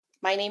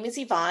My name is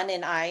Yvonne,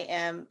 and I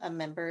am a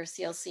member of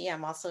CLC.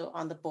 I'm also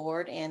on the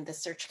board and the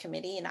search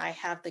committee, and I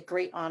have the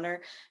great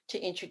honor to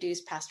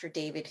introduce Pastor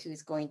David,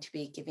 who's going to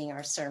be giving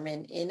our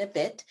sermon in a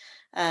bit.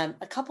 A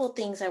couple of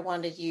things I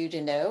wanted you to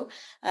know.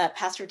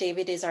 Pastor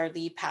David is our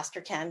lead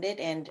pastor candidate,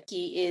 and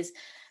he is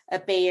a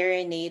Bay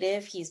Area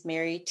native. He's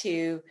married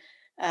to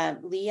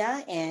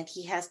Leah, and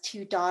he has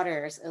two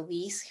daughters,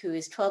 Elise, who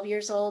is 12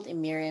 years old,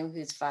 and Miriam,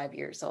 who's 5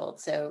 years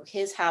old. So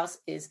his house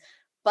is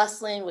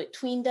bustling with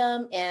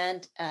tweendom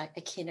and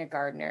a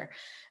kindergartner.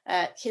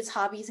 His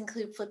hobbies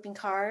include flipping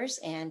cars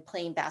and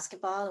playing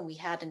basketball, and we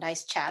had a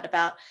nice chat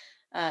about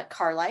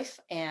car life,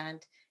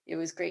 and it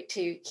was great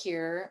to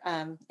hear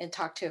and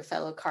talk to a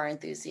fellow car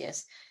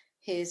enthusiast.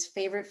 His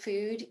favorite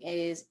food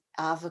is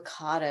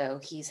avocado.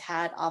 He's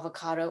had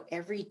avocado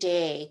every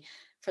day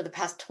for the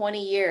past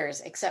 20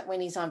 years, except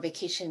when he's on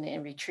vacation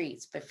and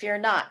retreats. But fear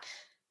not,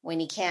 when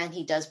he can,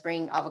 he does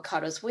bring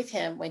avocados with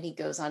him when he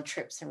goes on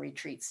trips and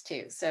retreats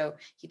too. So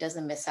he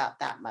doesn't miss out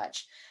that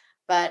much.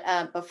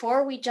 But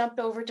before we jump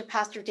over to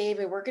Pastor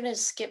David, we're going to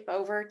skip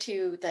over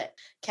to the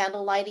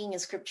candle lighting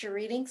and scripture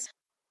readings.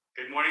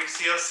 Good morning,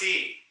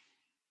 CLC.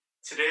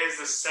 Today is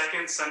the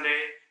second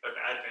Sunday of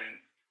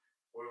Advent,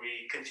 where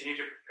we continue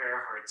to prepare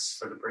our hearts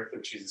for the birth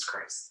of Jesus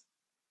Christ.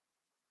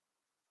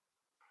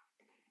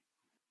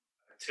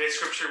 Today's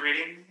scripture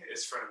reading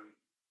is from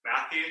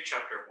Matthew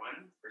chapter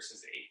 1,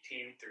 verses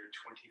 18 through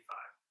 25.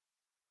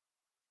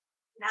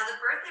 Now the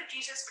birth of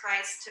Jesus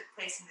Christ took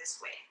place in this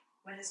way.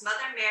 When his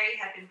mother Mary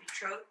had been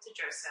betrothed to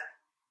Joseph,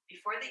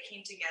 before they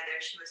came together,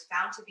 she was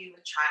found to be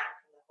with child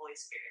from the Holy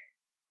Spirit.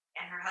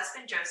 And her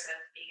husband Joseph,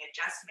 being a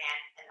just man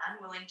and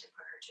unwilling to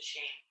put her to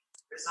shame,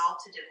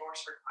 resolved to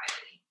divorce her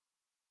quietly.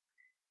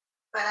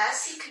 But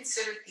as he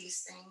considered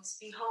these things,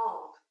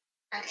 behold,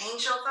 an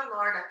angel of the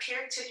Lord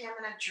appeared to him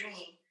in a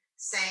dream,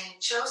 saying,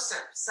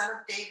 Joseph, son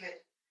of David,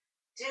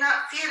 do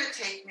not fear to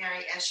take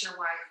Mary as your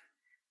wife,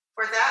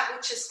 for that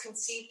which is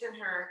conceived in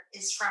her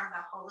is from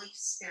the Holy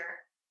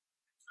Spirit.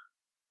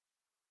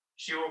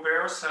 She will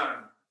bear a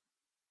son,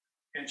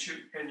 and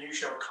you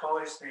shall call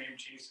his name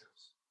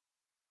Jesus,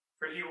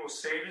 for he will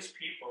save his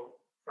people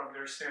from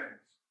their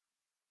sins.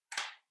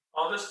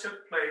 All this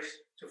took place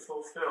to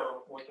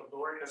fulfill what the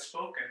Lord has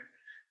spoken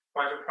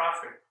by the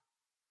prophet.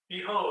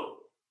 Behold,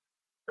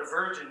 the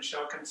virgin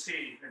shall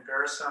conceive and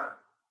bear a son,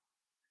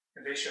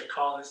 and they shall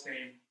call his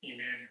name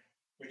Emmanuel,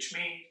 which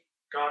means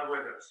God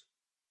with us.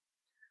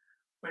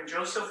 When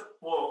Joseph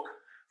woke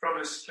from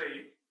his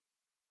sleep,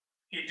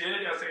 he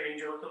did as the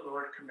angel of the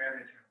Lord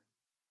commanded him.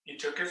 He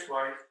took his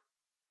wife,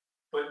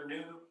 but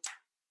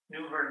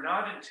knew her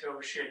not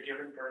until she had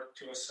given birth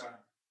to a son,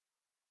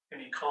 and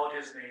he called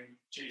his name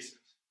Jesus.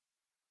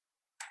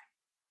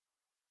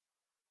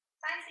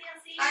 Bye,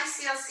 CLC. Bye,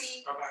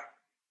 CLC. Bye-bye.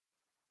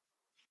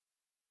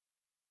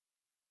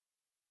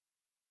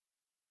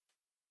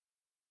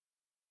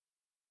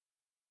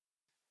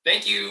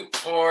 Thank you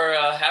for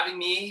having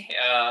me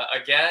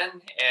again,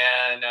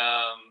 and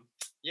I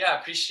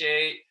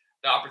appreciate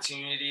the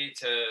opportunity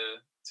to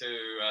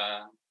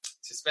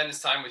spend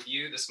this time with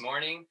you this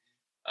morning.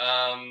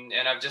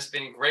 And I've just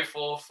been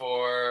grateful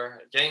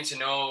for getting to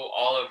know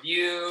all of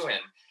you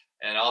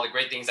and all the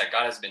great things that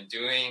God has been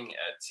doing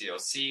at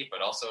CLC,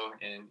 but also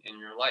in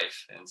your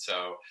life. And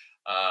so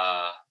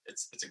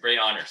it's a great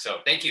honor. So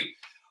thank you.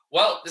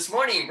 Well, this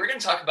morning we're going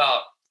to talk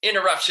about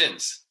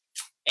interruptions.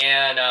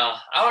 And I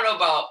don't know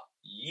about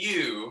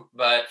you,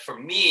 but for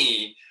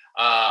me,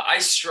 I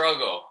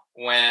struggle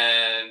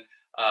when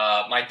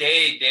my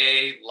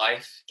day-to-day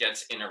life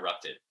gets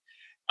interrupted.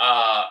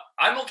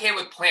 I'm okay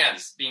with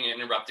plans being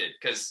interrupted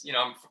because,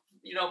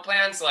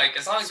 plans, like,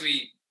 as long as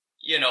we,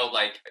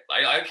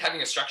 I like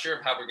having a structure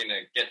of how we're going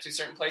to get to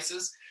certain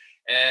places.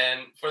 And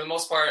for the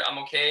most part, I'm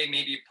okay.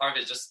 Maybe part of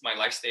it is just my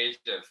life stage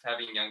of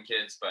having young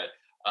kids, but,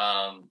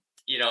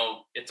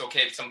 it's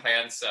okay if some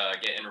plans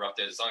get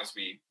interrupted as long as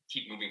we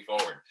keep moving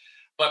forward.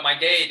 But my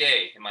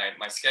day-to-day,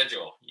 my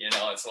schedule,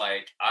 it's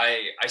like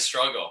I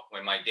struggle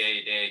when my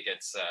day-to-day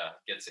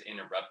gets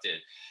interrupted.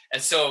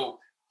 And so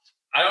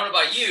I don't know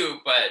about you,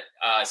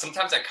 but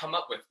sometimes I come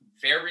up with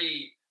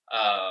very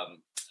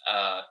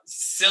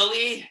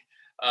silly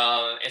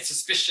and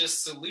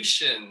suspicious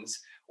solutions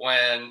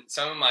when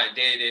some of my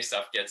day-to-day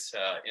stuff gets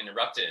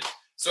interrupted.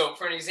 So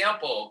for an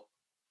example,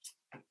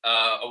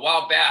 a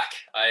while back,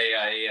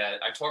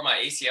 I tore my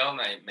ACL and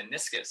my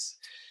meniscus.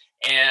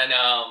 And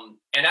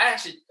I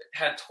actually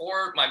had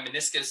tore my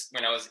meniscus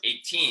when I was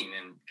 18,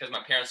 and because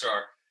my parents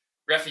are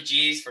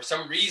refugees, for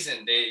some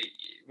reason they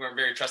weren't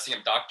very trusting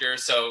of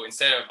doctors. So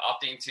instead of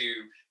opting to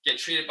get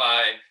treated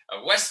by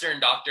a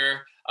Western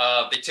doctor,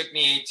 they took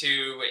me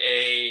to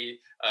a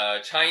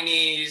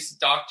Chinese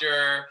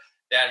doctor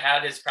that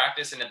had his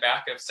practice in the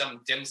back of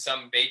some dim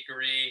sum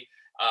bakery,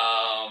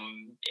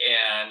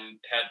 and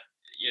had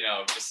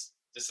just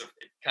a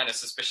kind of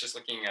suspicious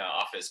looking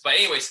office. But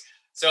anyways.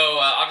 So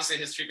obviously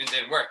his treatment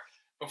didn't work,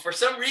 but for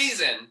some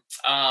reason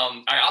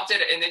I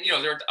opted. And then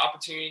there were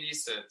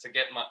opportunities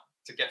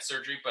to get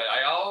surgery, but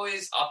I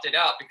always opted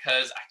out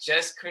because I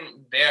just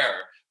couldn't bear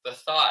the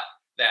thought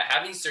that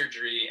having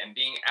surgery and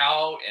being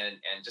out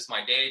and just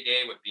my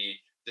day would be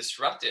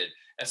disrupted.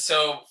 And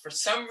so for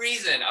some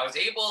reason, I was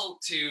able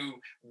to,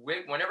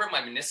 whenever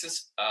my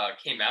meniscus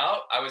came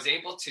out, I was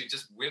able to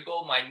just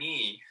wiggle my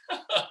knee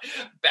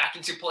back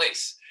into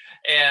place.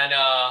 And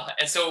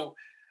so,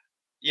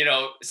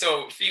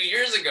 so a few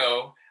years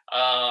ago,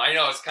 I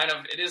know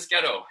it is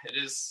ghetto.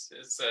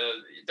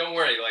 Don't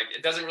worry, like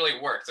it doesn't really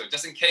work. So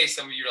just in case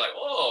some of you are like,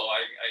 oh,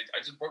 I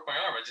just broke my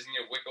arm, I just need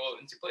to wiggle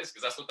it into place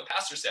because that's what the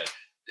pastor said.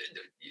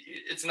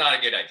 It's not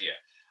a good idea.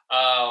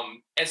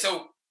 And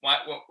so when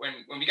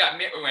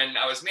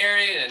I was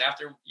married, and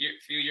after a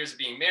few years of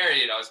being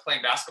married, I was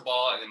playing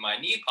basketball, and then my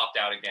knee popped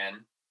out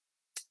again,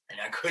 and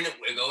I couldn't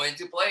wiggle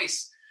into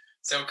place.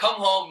 So come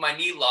home, my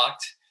knee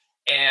locked,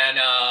 and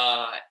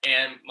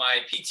my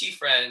PT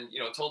friend,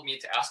 told me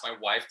to ask my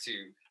wife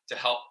to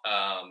help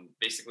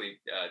basically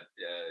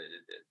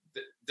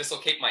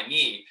dislocate my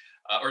knee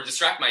or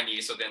distract my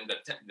knee, so then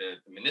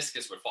the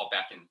meniscus would fall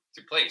back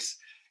into place.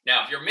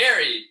 Now, if you're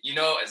married, you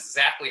know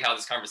exactly how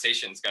this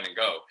conversation is going to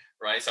go,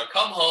 right? So I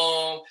come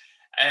home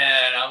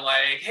and I'm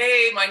like,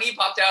 hey, my knee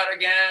popped out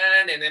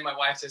again. And then my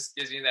wife just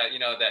gives me that,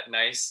 that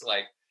nice,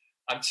 like,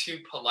 I'm too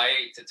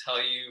polite to tell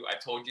you I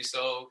told you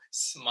so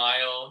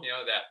smile,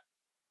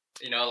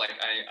 like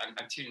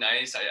I'm too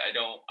nice. I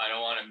don't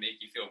want to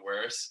make you feel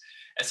worse.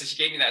 And so she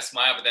gave me that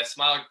smile, but that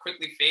smile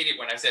quickly faded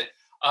when I said,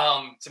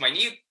 so my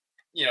knee,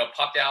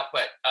 popped out,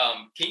 but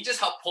can you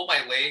just help pull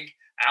my leg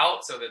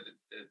out so that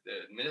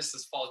the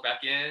meniscus falls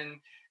back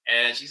in?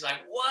 And she's like,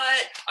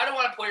 what? I don't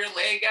want to pull your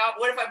leg out.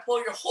 What if I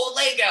pull your whole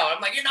leg out? I'm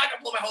like, you're not going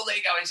to pull my whole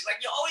leg out. And she's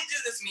like, you always do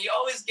this to me. You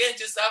always get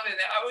into stuff. And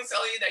I always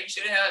tell you that you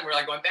shouldn't have. And we're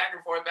like going back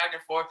and forth.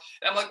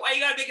 And I'm like, why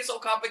you got to make it so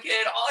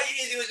complicated? All you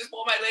need to do is just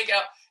pull my leg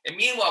out. And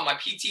meanwhile, my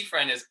PT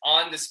friend is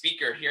on the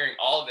speaker hearing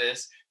all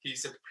this.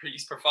 He's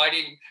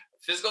providing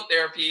physical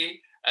therapy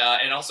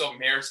and also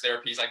marriage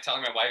therapy. He's like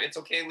telling my wife, it's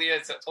okay, Leah.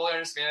 It's totally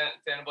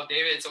understandable.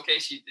 David, it's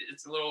okay.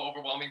 It's a little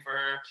overwhelming for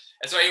her.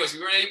 And so anyways, we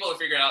were able to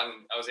figure it out, and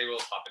I was able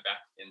to pop it back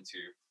into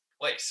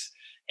place.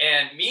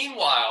 And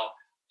meanwhile,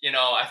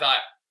 I thought,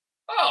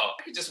 oh,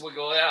 I could just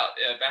wiggle it out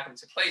back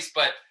into place.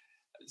 But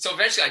so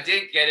eventually I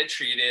did get it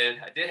treated.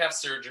 I did have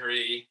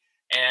surgery,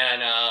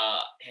 and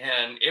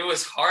it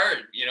was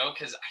hard,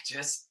 because I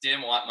just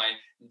didn't want my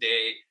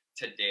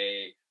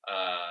day-to-day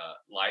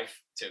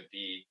life to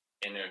be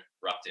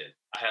interrupted.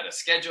 I had a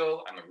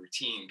schedule. I'm a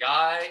routine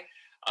guy.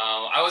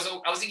 I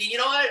was thinking, you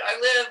know what? I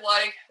live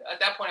like, at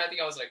that point, I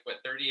think I was like,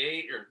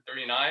 38 or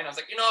 39. I was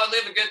like, I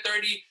live a good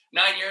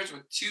 39 years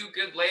with 2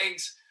 good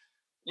legs.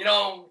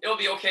 It'll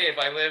be okay if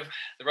I live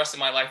the rest of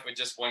my life with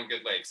just 1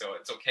 good leg. So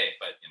it's okay.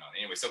 But,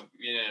 anyway, so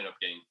we ended up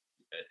getting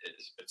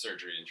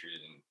surgery and treated,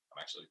 and I'm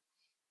actually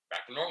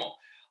back to normal.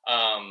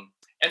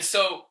 And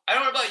so I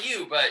don't know about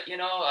you, but,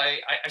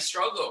 I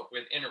struggle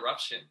with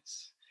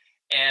interruptions.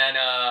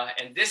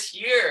 And this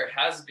year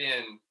has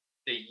been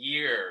the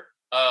year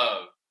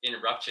of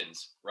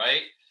interruptions,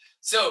 right?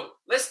 So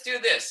let's do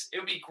this. It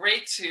would be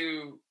great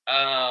to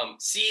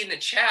see in the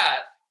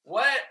chat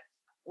what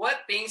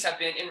things have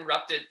been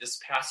interrupted this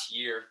past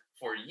year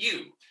for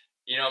you.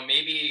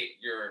 Maybe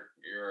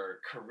your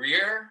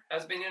career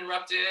has been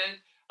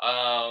interrupted.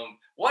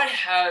 What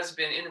has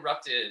been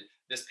interrupted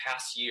this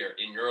past year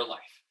in your life?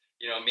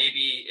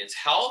 Maybe it's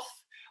health.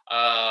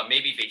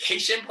 Maybe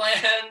vacation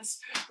plans,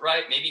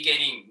 right? Maybe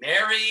getting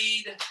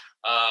married,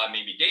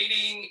 maybe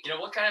dating.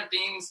 What kind of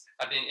things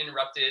have been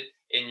interrupted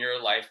in your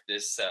life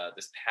this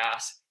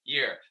past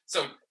year?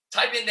 So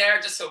type in there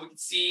just so we can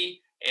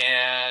see.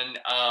 And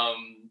I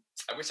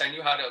wish I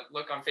knew how to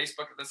look on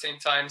Facebook at the same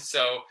time.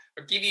 So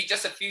I'll give you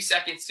just a few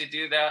seconds to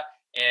do that,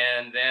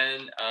 and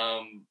then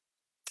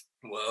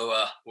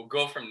we'll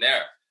go from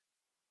there.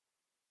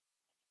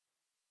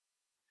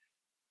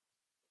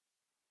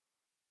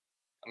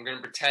 I'm going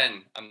to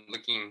pretend I'm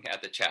looking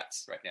at the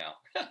chats right now.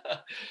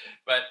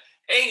 But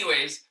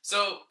anyways,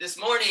 so this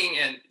morning,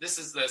 and this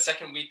is the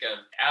second week of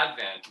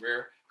Advent,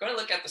 we're going to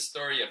look at the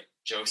story of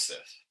Joseph.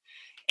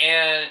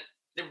 And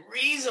the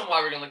reason why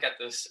we're going to look at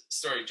this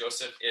story of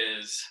Joseph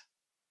is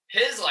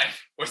his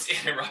life was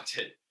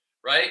interrupted,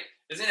 right?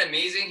 Isn't it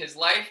amazing? His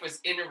life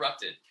was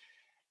interrupted.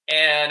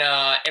 And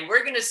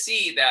we're going to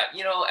see that,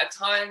 at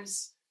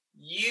times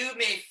you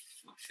may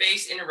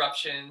face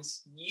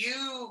interruptions.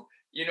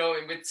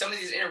 With some of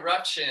these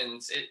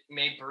interruptions, it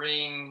may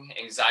bring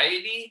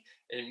anxiety.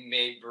 It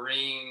may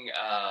bring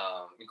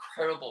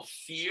incredible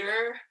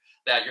fear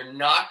that you're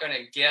not going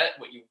to get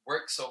what you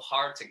worked so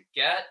hard to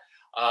get.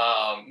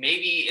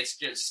 Maybe it's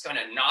just going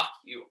to knock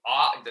you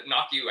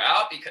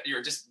out because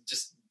you're just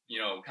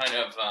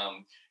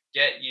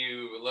get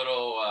you a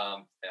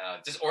little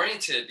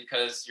disoriented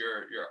because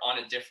you're on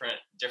a different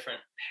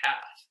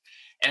path,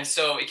 and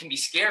so it can be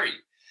scary.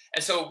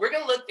 And so we're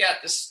going to look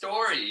at the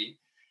story.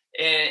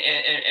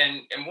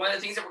 And one of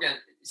the things that we're going to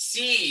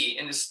see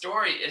in the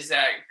story is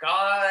that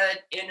God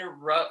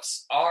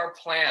interrupts our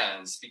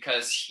plans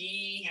because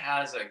he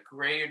has a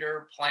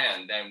greater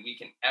plan than we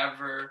can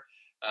ever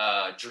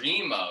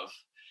dream of.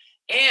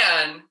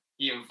 And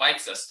he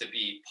invites us to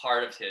be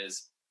part of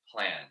his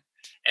plan.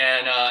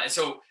 And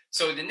so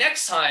the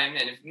next time,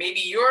 and if maybe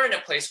you're in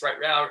a place right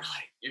now,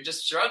 like you're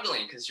just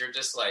struggling because you're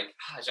just like,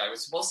 gosh, I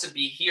was supposed to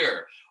be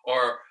here,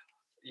 or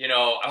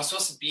I was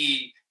supposed to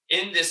be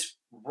in this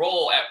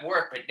role at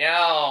work, but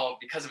now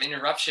because of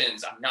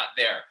interruptions, I'm not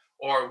there.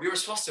 Or we were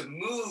supposed to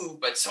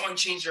move, but someone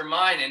changed their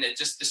mind and it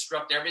just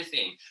disrupted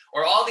everything.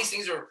 Or all these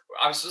things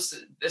I was supposed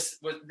to,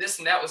 this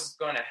and that was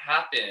going to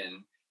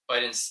happen,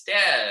 but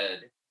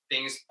instead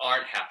things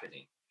aren't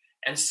happening.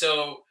 And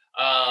so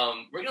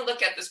we're going to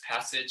look at this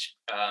passage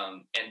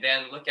and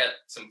then look at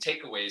some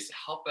takeaways to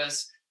help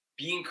us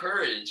be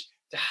encouraged,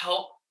 to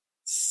help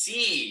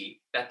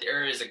see that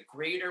there is a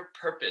greater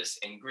purpose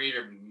and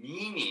greater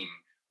meaning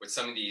with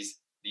some of these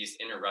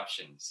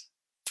interruptions.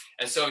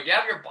 And so if you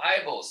have your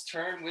Bibles,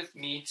 turn with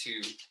me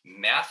to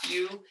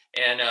Matthew,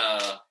 and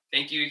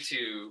thank you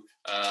to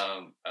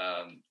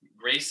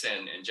Grace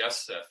and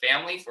Jeff's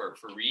family for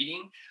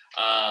reading.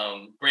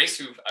 Grace,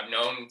 who I've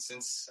known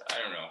since, I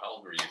don't know, how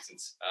old were you?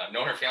 Since I've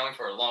known her family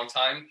for a long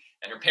time,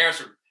 and her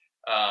parents were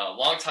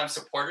longtime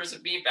supporters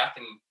of me back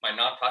in my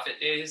nonprofit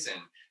days,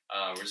 and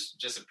we're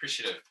just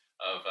appreciative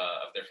of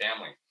their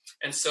family.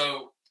 And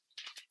so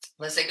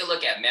let's take a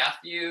look at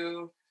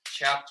Matthew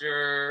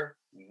chapter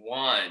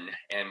 1,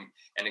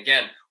 and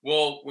again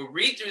we'll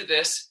read through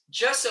this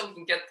just so we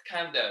can get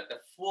kind of the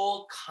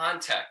full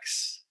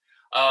context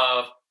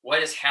of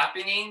what is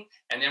happening,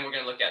 and then we're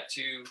going to look at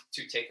two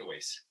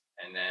takeaways,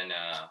 and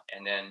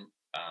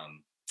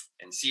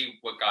see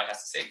what God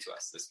has to say to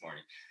us this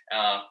morning.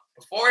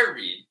 Before I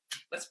read,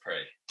 let's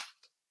pray.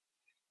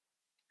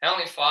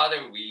 Heavenly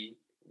Father, we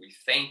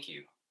thank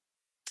you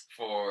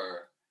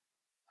for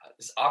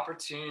this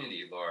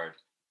opportunity, Lord,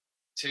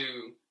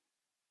 to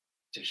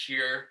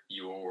hear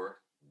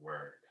your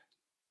word.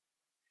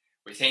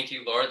 We thank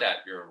you, Lord, that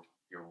your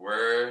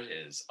word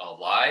is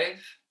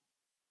alive.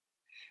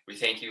 We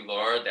thank you,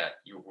 Lord,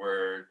 that your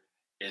word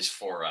is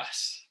for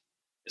us,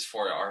 is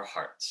for our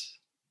hearts.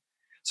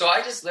 So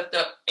I just lift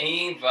up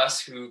any of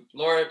us who,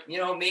 Lord,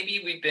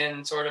 maybe we've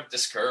been sort of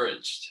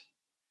discouraged,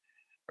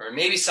 or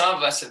maybe some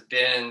of us have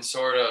been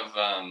sort of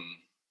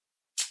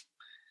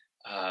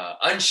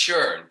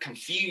unsure and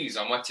confused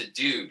on what to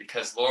do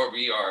because, Lord,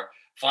 we are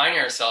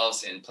finding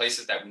ourselves in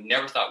places that we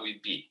never thought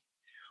we'd be.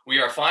 We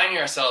are finding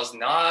ourselves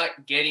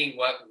not getting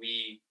what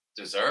we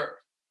deserve.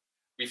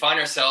 We find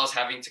ourselves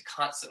having to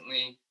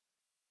constantly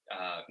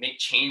make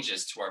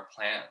changes to our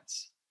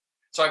plans.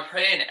 So I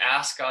pray and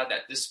ask, God,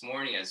 that this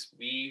morning as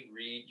we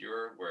read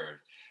your word,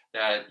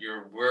 that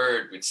your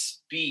word would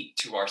speak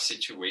to our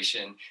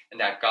situation, and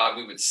that, God,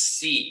 we would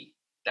see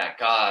that,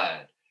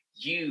 God,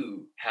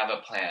 you have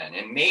a plan.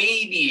 And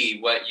maybe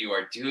what you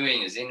are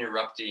doing is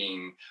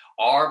interrupting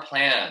our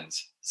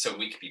plans so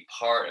we could be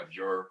part of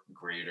your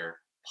greater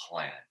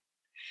plan.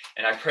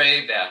 And I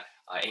pray that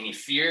any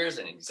fears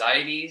and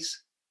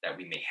anxieties that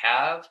we may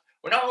have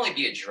will not only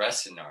be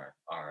addressed in our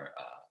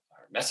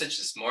message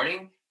this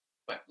morning,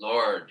 but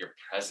Lord, your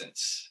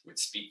presence would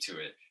speak to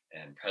it,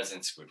 and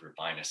presence would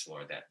remind us,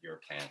 Lord, that your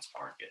plans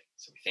are good.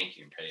 So we thank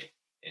you and pray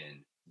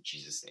in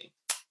Jesus' name.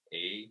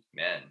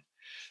 Amen.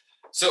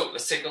 So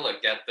let's take a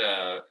look at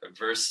the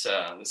verse.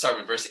 Let's start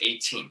with verse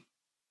 18.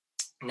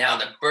 Now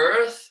the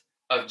birth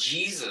of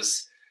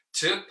Jesus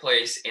took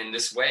place in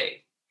this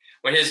way.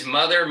 When his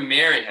mother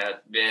Mary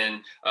had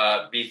been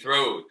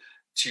betrothed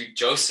to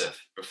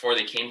Joseph, before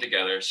they came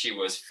together, she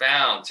was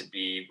found to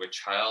be with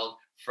child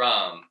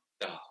from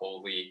the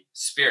Holy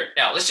Spirit.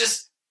 Now let's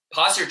just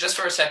pause here just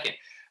for a second.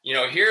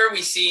 Here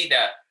we see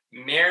that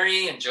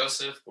Mary and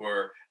Joseph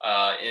were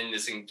in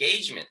this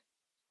engagement.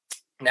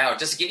 Now,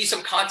 just to give you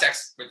some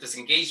context with this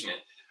engagement,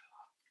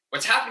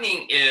 what's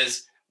happening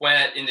is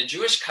when in the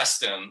Jewish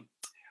custom,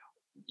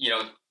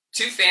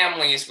 two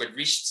families would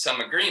reach some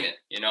agreement,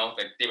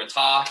 like they would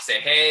talk, say,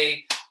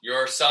 hey,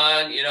 your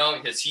son,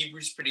 his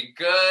Hebrew's pretty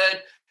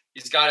good.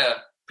 He's got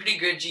a pretty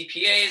good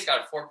GPA. He's got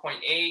a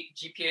 4.8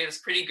 GPA. That's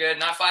pretty good.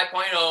 Not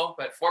 5.0,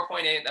 but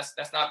 4.8.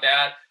 That's not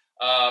bad.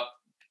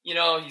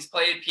 He's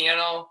played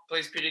piano,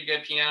 plays pretty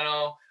good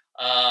piano.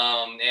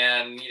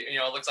 And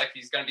it looks like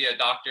he's going to be a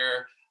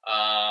doctor.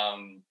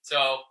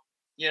 So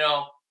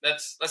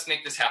let's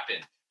make this happen.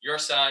 Your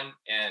son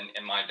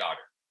and my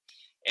daughter.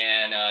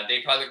 And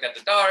they probably looked at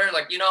the daughter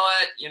like, you know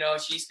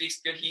what, she speaks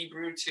good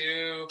Hebrew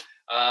too.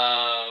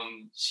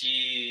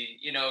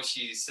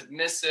 She's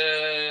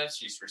submissive,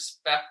 she's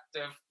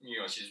respectful,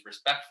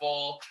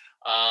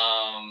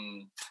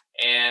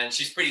 and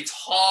she's pretty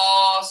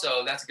tall,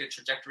 so that's a good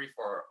trajectory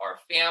for our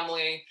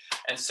family.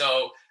 And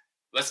so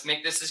let's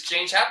make this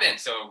exchange happen.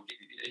 So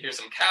here's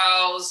some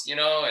cows,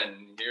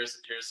 and here's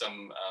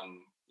some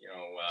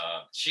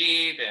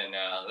sheep, and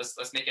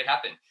let's make it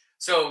happen.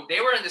 So they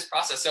were in this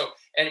process.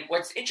 And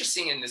what's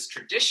interesting in this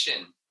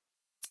tradition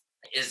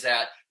is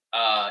that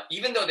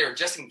even though they were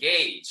just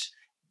engaged,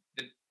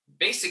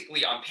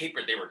 basically on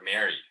paper they were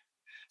married.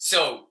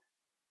 So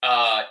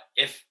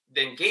if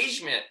the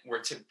engagement were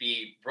to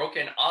be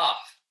broken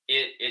off,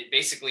 it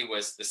basically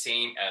was the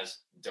same as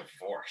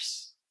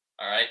divorce.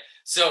 All right.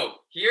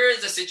 So here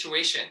is the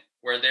situation.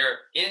 where they're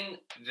in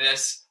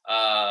this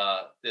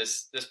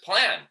this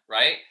plan,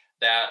 right?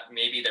 That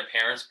maybe their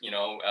parents,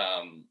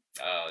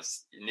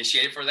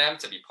 initiated for them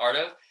to be part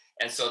of,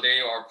 and so they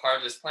are part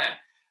of this plan.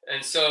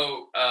 And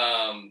so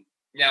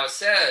now it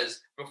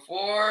says,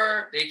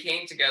 before they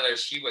came together,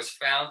 she was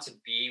found to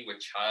be with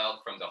child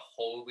from the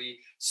Holy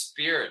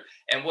Spirit.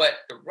 And what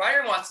the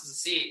writer wants us to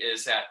see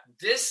is that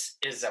this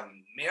is a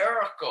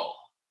miracle,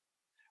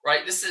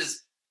 right? This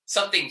is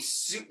something,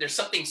 there's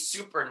something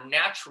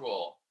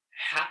supernatural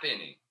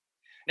happening.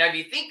 Now, if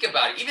you think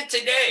about it, even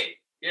today,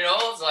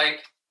 it's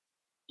like,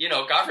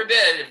 God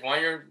forbid, if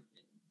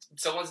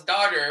someone's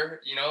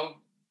daughter,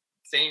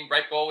 same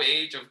ripe old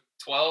age of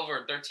 12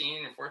 or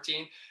 13 or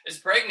 14 is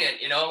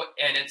pregnant,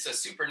 and it's a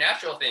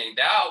supernatural thing,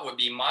 that would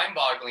be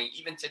mind-boggling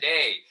even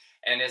today.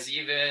 And is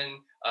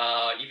even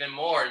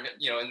more, in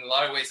a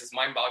lot of ways, it's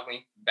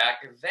mind-boggling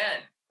back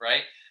then,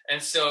 right? And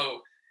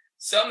so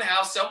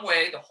somehow, some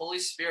way, the Holy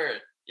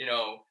Spirit,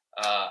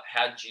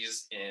 had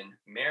Jesus in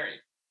Mary.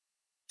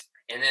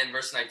 And then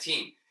verse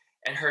 19,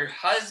 and her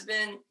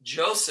husband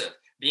Joseph,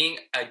 being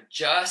a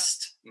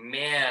just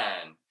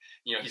man,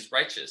 he's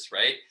righteous,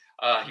 right?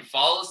 He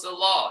follows the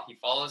law. He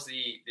follows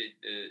the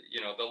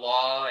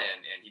law,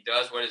 and he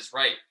does what is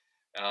right.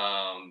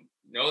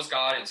 Knows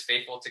God and is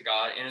faithful to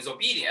God and is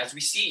obedient, as we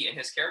see in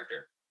his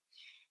character.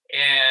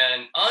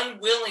 And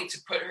unwilling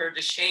to put her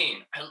to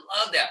shame. I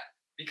love that,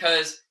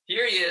 because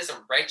here he is,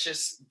 a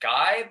righteous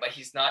guy, but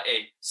he's not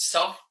a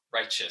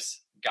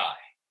self-righteous guy,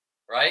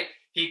 right?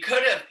 He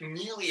could have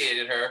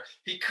humiliated her.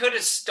 He could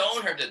have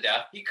stoned her to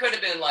death. He could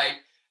have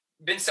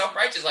been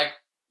self-righteous, like,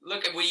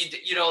 look at what you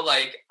did,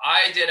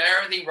 I did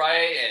everything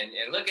right,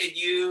 and look at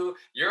you.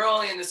 You're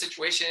only in this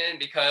situation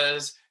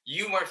because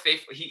you weren't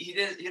faithful. He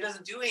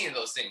doesn't do any of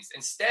those things.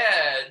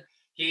 Instead,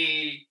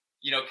 he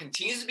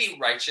continues to be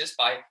righteous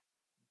by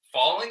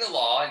following the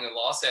law, and the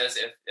law says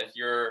if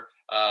you're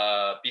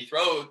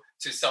betrothed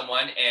to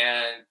someone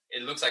and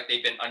it looks like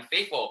they've been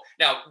unfaithful.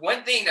 Now,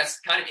 one thing that's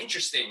kind of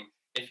interesting,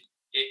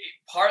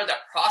 part of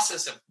that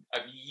process of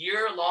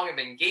year-long of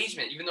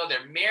engagement, even though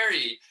they're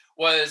married,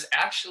 was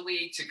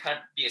actually to kind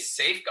of be a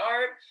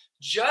safeguard,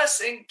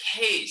 just in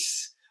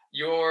case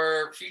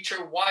your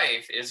future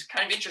wife. Is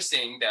kind of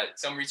interesting that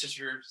some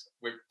researchers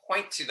would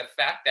point to the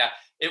fact that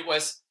it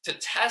was to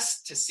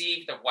test to see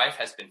if the wife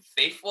has been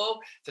faithful,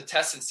 to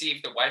test and see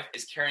if the wife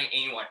is carrying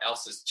anyone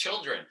else's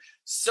children.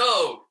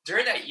 So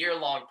during that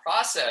year-long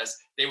process,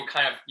 they would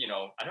kind of,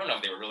 I don't know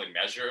if they would really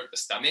measure the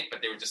stomach,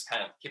 but they would just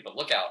kind of keep a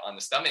lookout on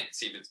the stomach to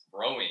see if it's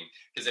growing.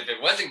 Because if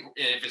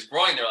it's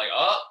growing, they're like,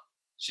 oh,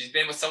 she's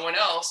been with someone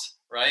else,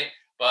 right?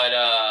 But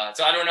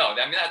so I don't know.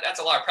 I mean, that's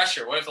a lot of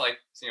pressure. What if, like,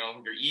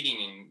 you're eating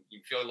and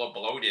you feel a little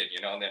bloated,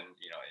 and then,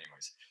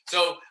 anyways.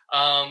 So,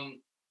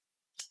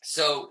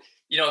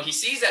 he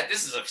sees that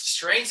this is a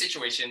strange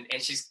situation,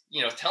 and she's,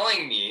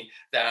 telling me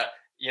that,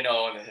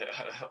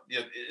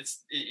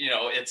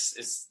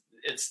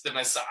 it's the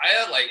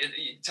Messiah, like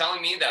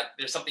telling me that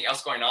there's something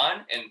else going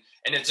on, and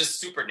it's just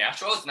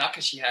supernatural. It's not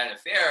because she had an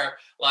affair.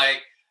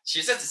 Like,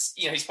 she says,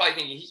 he's probably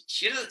thinking,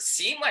 she doesn't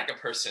seem like a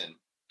person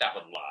that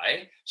would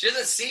lie. She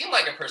doesn't seem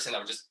like a person that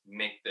would just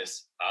make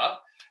this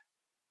up.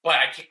 But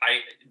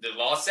the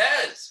law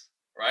says,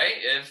 right?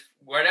 If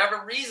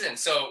whatever reason.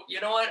 So,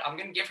 you know what? I'm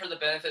going to give her the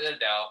benefit of the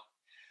doubt.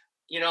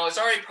 It's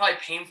already probably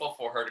painful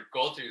for her to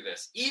go through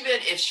this,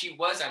 even if she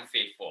was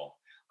unfaithful.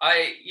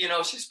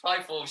 She's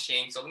probably full of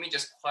shame. So let me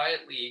just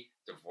quietly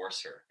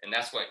divorce her. And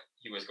that's what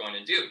he was going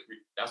to do.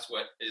 That's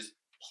what his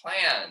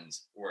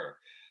plans were.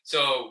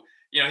 So,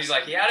 he's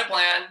like, he had a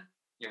plan.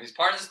 He's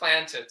part of this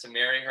plan to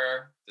marry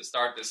her, to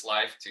start this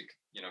life, to,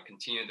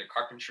 continue the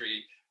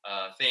carpentry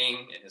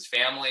thing in his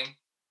family.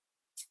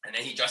 And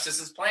then he justices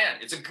his plan.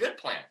 It's a good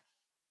plan.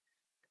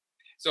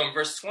 So in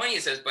verse 20,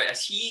 it says, but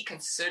as he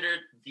considered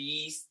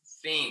these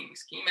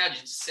things, can you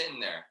imagine just sitting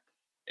there?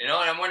 And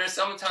I'm wondering,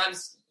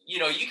 sometimes,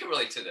 you can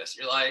relate to this.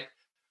 You're like,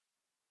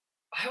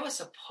 I was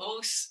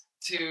supposed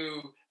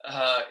to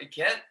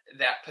get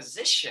that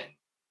position.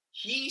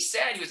 He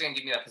said he was going to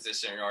give me that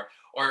position,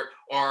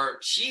 or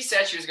she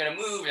said she was going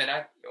to move, and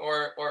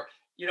or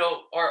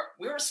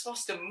we were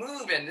supposed to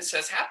move, and this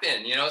has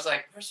happened. It's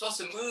like, we're supposed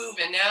to move,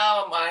 and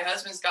now my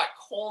husband's got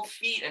cold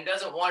feet and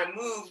doesn't want to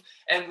move,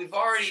 and we've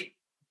already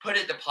put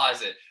a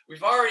deposit.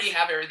 We've already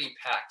have everything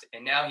packed,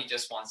 and now he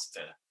just wants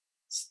to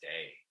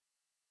stay.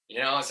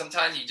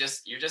 Sometimes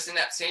you're just in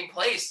that same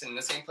place, in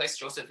the same place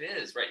Joseph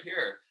is right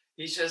here.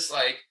 He's just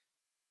like,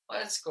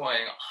 what's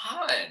going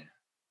on?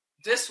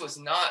 This was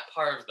not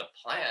part of the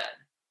plan.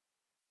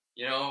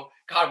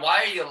 God,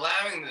 why are you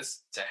allowing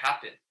this to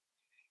happen?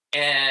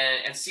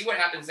 And see what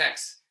happens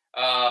next.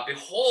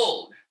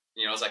 Behold,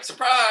 it's like,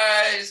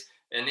 surprise,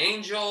 an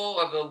angel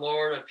of the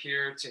Lord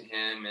appeared to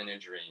him in a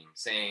dream,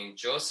 saying,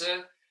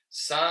 Joseph,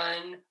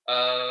 son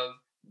of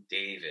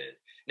David.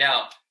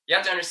 Now, you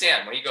have to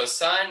understand, when he goes,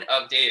 son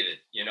of David,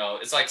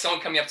 it's like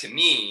someone coming up to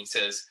me and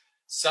says,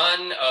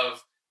 son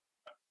of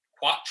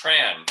Quoc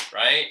Tran,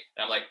 right?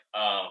 And I'm like,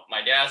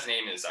 my dad's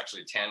name is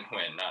actually Tan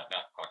Huynh, not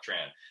Quoc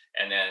Tran.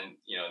 And then,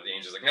 the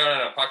angel's like,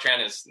 no, Quoc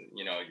Tran is,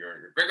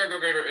 your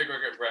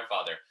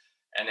great-great-great-great-great-grandfather.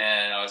 And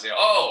then I was like,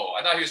 oh,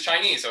 I thought he was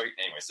Chinese. So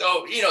anyway,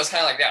 so, it's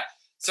kind of like that.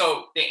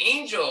 So the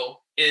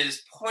angel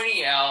is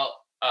pointing out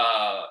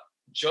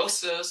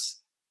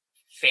Joseph's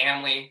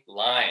family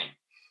line.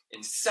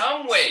 In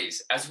some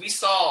ways, as we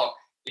saw,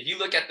 if you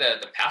look at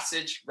the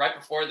passage right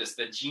before this,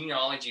 the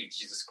genealogy of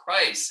Jesus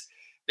Christ,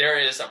 there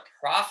is a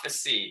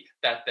prophecy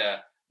that the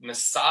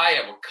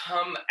Messiah will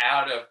come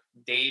out of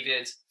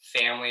David's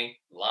family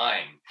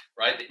line,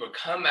 right? It will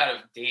come out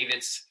of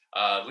David's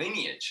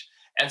lineage.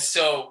 And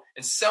so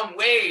in some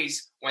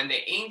ways, when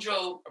the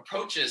angel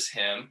approaches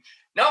him,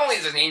 not only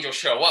does an angel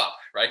show up,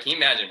 right? Can you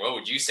imagine what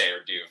would you say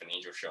or do if an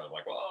angel showed up?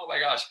 Like, well, oh my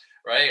gosh,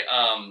 right?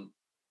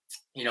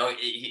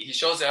 He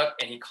shows up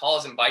and he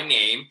calls him by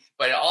name,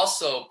 but it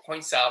also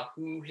points out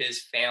who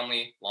his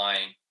family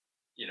line,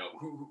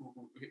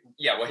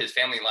 what his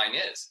family line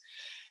is.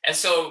 And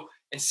so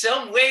in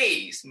some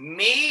ways,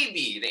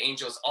 maybe the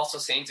angel is also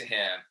saying to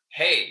him,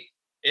 hey,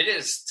 it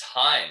is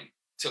time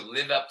to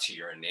live up to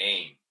your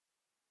name.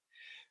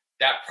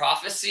 That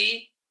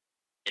prophecy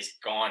is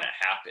going to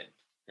happen,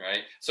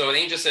 right? So the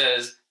angel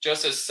says,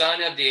 Joseph,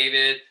 son of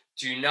David,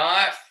 do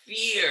not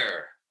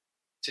fear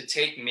to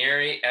take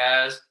Mary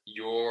as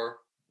your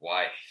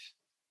wife.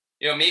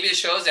 Maybe it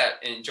shows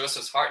that in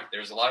Joseph's heart,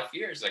 there's a lot of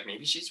fears. Like,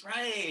 maybe she's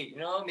right.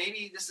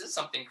 Maybe this is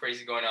something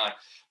crazy going on.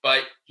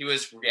 But he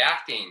was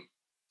reacting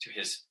to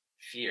his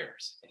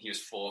fears, and he was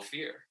full of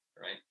fear,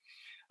 right?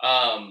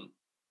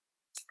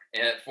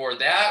 And for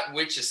that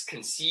which is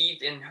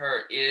conceived in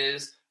her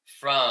is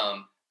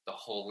from the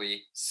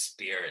Holy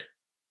Spirit.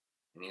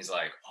 And he's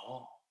like,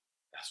 oh,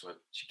 that's what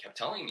she kept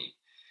telling me.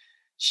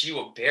 She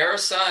will bear a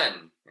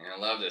son, and I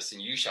love this,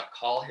 and you shall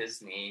call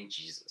his name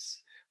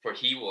Jesus, for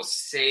he will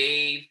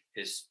save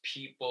his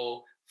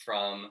people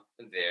from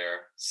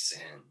their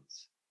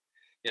sins.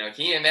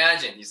 Can you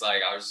imagine? He's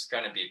like, I was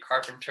going to be a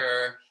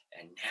carpenter,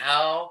 and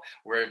now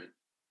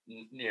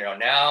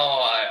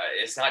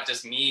it's not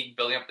just me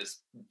building up this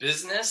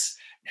business.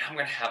 Now I'm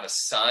going to have a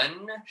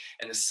son,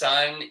 and the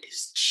son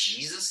is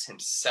Jesus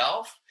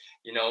himself.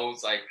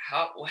 It's like,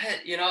 what?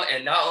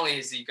 And not only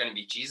is he going to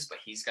be Jesus, but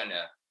he's going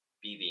to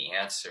be the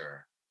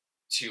answer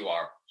to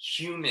our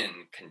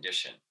human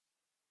condition,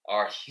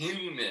 our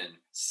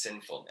human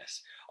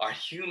sinfulness, our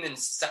human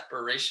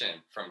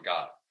separation from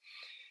God.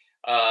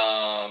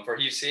 For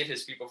he saved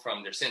his people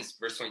from their sins.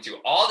 Verse 22,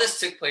 all this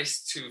took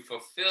place to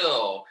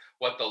fulfill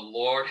what the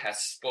Lord has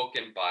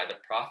spoken by the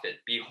prophet.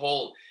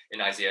 Behold,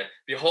 in Isaiah,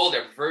 behold,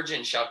 a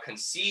virgin shall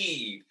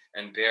conceive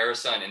and bear a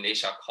son, and they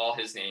shall call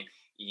his name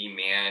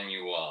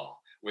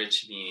Emmanuel,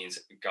 which means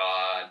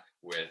God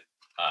with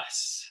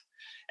us.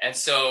 And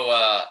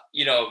so,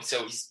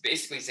 so he's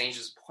basically saying,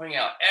 just pointing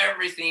out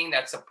everything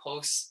that's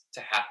supposed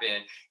to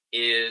happen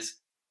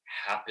is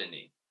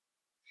happening.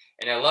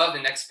 And I love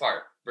the next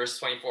part, verse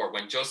 24.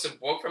 When Joseph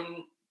woke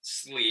from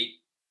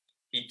sleep,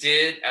 he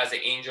did as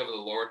the angel of the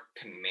Lord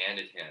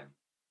commanded him.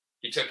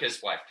 He took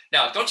his wife.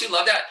 Now, don't you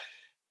love that?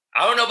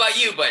 I don't know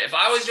about you, but if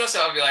I was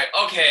Joseph, I'd be like,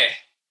 okay,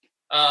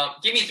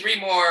 give me 3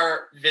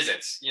 more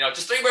visits,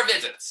 just 3 more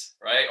visits,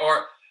 right?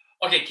 Or,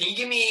 okay, can you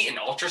give me an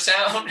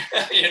ultrasound?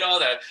 I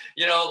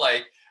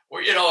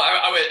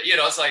would,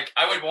 it's like,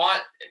 I would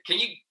want, can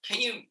you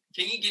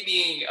give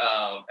me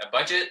a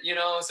budget,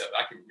 so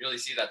I can really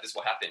see that this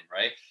will happen,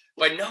 right?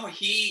 But no,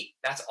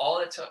 that's all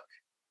it took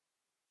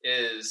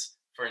is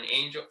for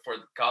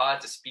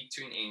God to speak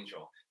to an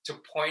angel, to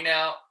point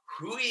out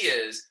who he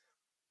is,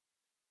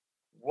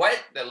 what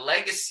the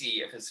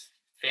legacy of his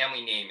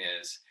family name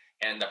is,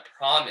 and the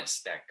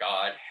promise that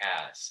God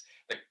has,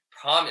 the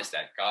promise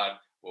that God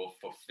will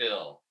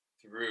fulfill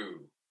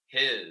through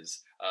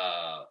his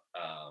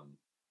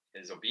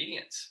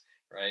obedience,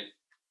 right?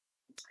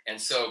 And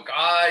so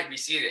God, we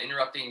see it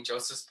interrupting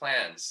Joseph's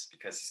plans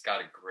because he's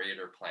got a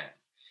greater plan.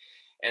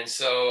 And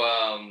so,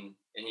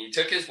 and he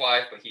took his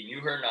wife, but he knew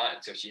her not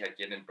until she had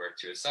given birth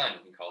to a son.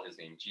 He called his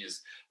name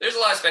Jesus. There's a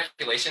lot of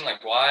speculation,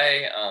 like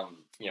why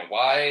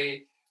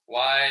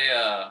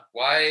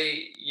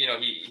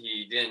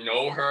he didn't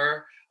know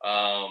her.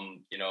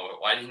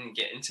 Why didn't he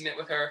get intimate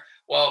with her?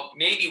 Well,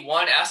 maybe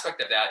one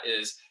aspect of that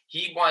is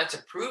he wanted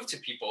to prove to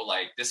people,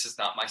 like, this is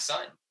not my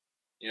son.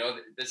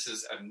 This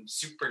is a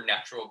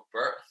supernatural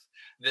birth.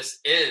 This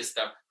is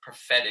the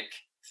prophetic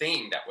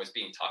thing that was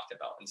being talked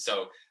about. And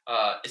so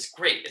it's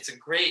great. It's a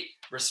great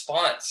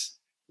response,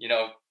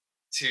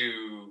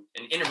 to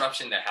an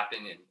interruption that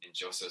happened in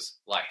Joseph's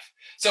life.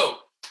 So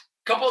a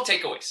couple of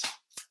takeaways.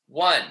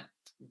 One,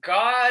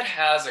 God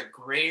has a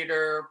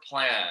greater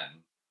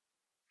plan.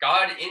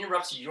 God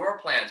interrupts your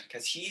plans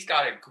because he's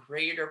got a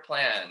greater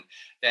plan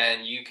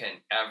than you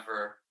can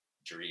ever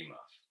dream of.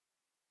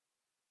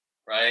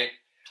 Right?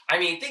 I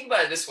mean, think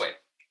about it this way.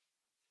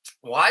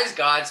 Why is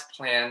God's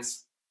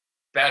plans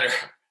better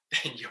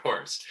than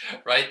yours?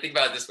 Right? Think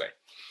about it this way.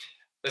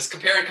 Let's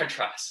compare and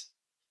contrast.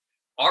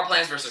 Our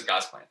plans versus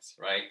God's plans,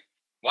 right?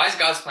 Why is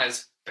God's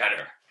plans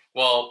better?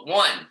 Well,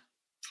 one,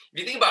 if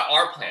you think about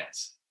our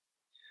plans,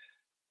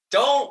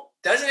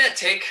 doesn't it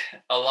take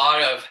a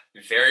lot of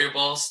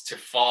variables to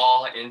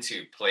fall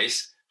into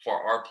place for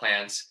our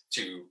plans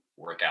to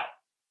work out?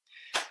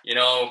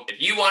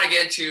 If you want to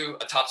get into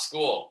a top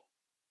school,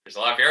 there's a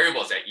lot of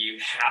variables that you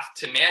have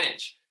to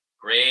manage.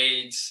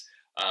 Grades,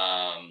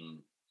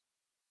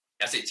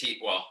 SAT.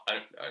 Well,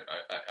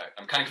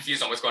 I'm kind of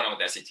confused on what's going on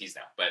with SATs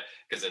now, but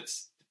because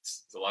it's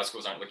a lot of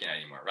schools aren't looking at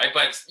it anymore, right?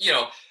 But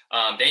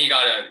then you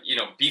gotta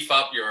beef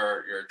up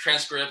your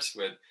transcripts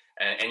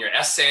and your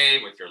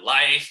essay with your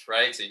life,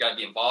 right? So you gotta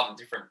be involved in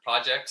different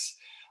projects.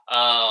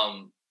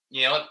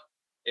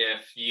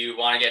 If you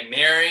want to get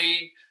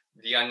married,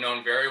 the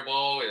unknown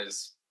variable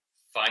is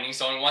finding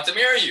someone who wants to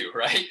marry you,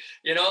 right?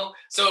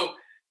 So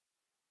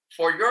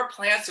for your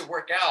plans to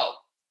work out,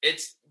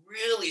 it's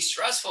really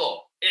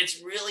stressful.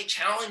 It's really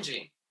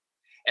challenging.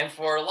 And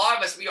for a lot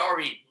of us, we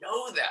already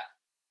know that.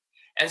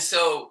 And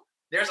so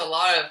there's a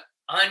lot of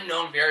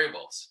unknown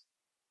variables.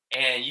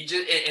 And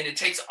it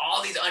takes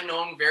all these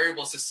unknown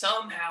variables to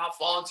somehow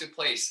fall into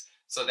place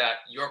so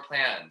that your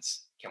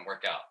plans can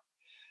work out.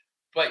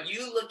 But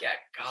you look at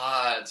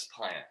God's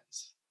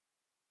plans,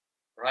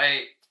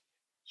 right?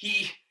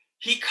 He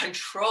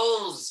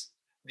controls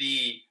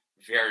the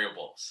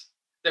variables.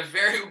 The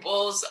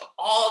variables,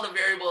 all the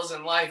variables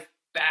in life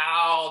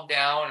bow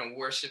down and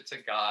worship to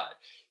God.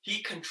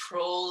 He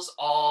controls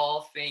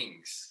all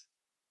things.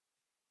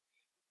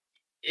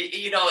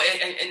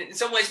 And in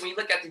some ways, when you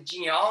look at the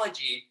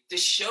genealogy,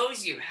 this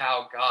shows you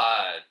how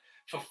God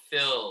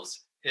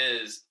fulfills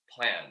his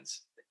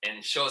plans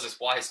and shows us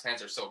why his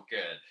plans are so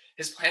good.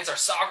 His plans are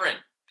sovereign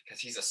because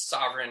he's a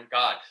sovereign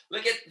God.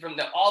 Look at from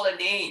all the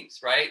names,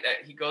 right,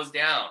 that he goes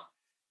down.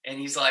 And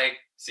he's like,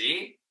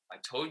 see, I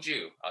told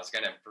you I was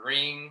going to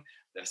bring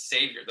the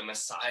Savior, the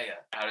Messiah,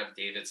 out of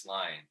David's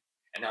line.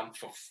 And I'm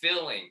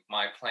fulfilling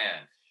my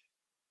plan.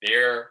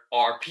 There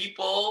are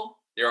people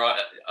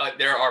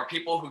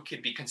who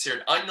could be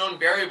considered unknown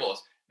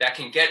variables that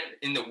can get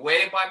in the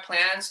way of my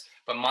plans,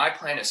 but my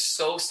plan is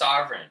so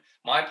sovereign.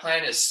 My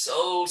plan is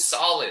so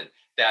solid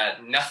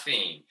that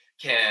nothing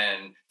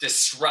can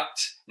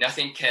disrupt,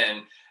 nothing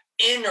can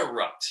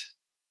interrupt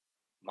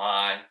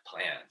my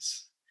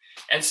plans.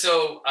 And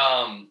so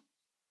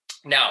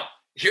now,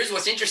 here's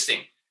what's interesting.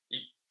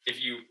 If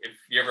you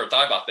ever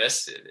thought about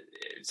this,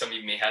 some of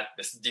you may have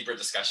this deeper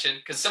discussion,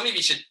 because some of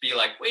you should be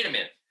like, wait a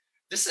minute,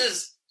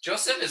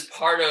 Joseph is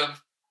part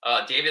of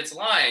David's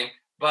line,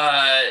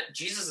 but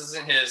Jesus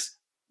isn't his,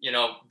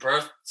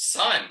 birth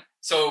son.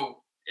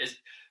 So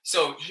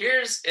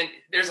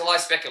there's a lot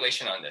of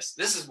speculation on this.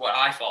 This is what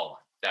I follow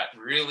that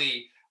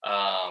really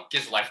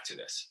gives life to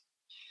this.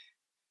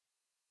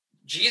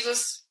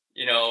 Jesus,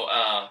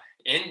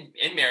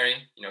 in Mary,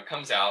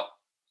 comes out,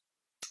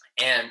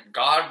 and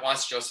God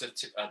wants Joseph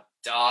to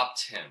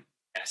adopt him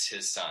as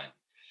his son.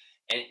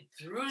 And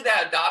through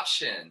that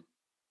adoption,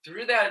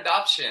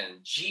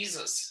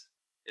 Jesus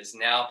is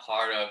now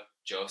part of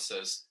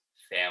Joseph's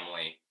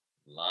family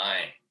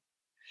line.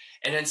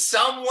 And in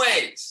some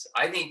ways,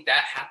 I think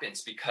that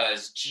happens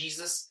because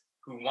Jesus,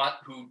 who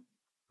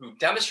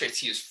demonstrates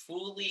he is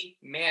fully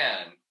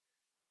man,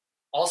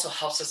 also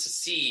helps us to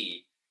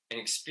see and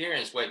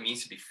experience what it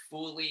means to be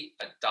fully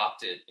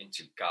adopted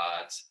into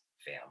God's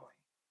family,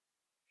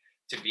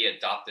 to be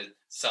adopted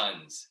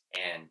sons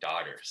and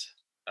daughters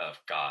of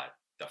God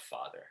the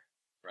Father,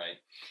 right?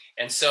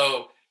 And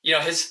so,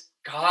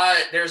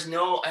 there's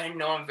no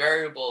unknown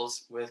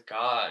variables with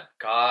God.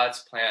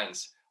 God's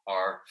plans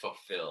are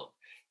fulfilled.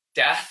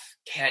 Death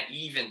can't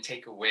even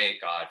take away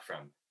God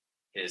from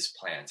his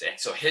plans. And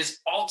so his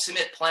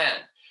ultimate plan,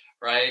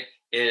 right,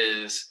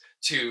 is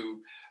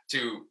to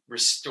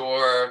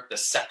restore the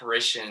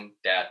separation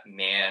that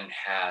man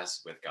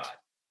has with God.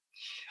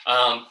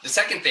 The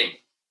second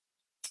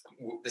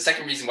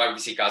reason why we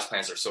see God's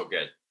plans are so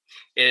good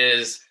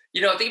is,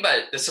 think about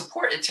it, the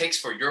support it takes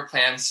for your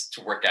plans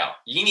to work out.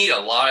 You need a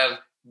lot of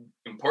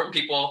important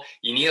people.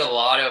 You need a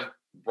lot of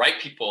right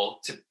people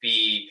to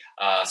be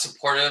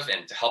supportive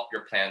and to help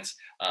your plans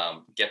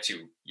get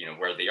to,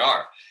 where they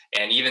are.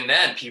 And even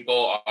then,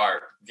 people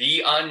are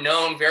the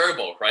unknown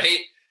variable, right?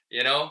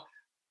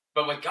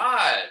 But with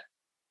God,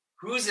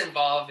 who's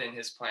involved in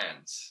his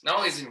plans? Not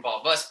only does he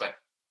involve us, but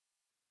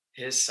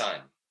his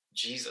son,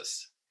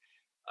 Jesus,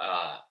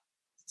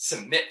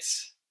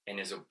 submits and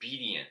is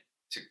obedient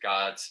to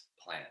God's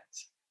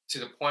plans to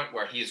the point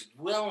where he is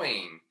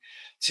willing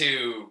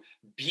to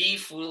be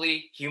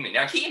fully human.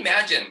 Now, can you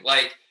imagine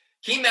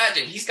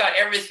he's got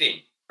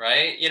everything,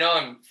 right?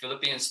 In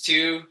Philippians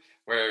 2,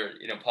 where,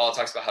 Paul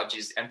talks about how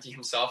Jesus emptied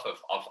himself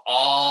of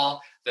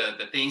all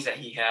the things that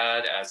he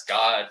had as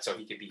God so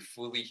he could be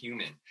fully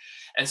human.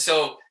 And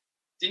so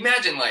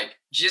imagine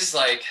Jesus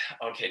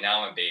okay,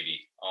 now I'm a baby.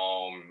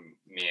 Oh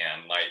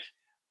man,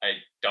 I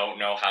don't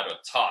know how to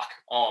talk.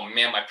 Oh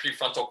man, my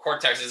prefrontal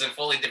cortex isn't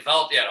fully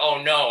developed yet.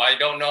 Oh no, I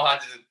don't know how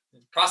to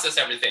process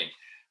everything,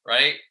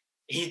 right?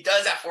 He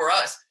does that for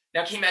us.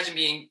 Now, can you imagine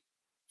being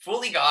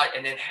fully God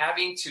and then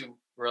having to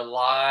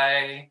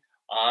rely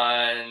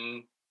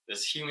on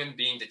this human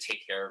being to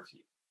take care of you,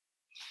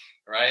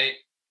 right?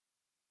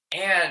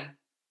 and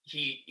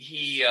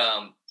he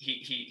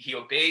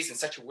obeys in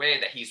such a way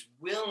that he's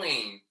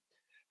willing,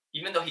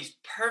 even though he's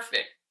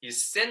perfect,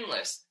 he's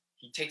sinless,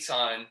 he takes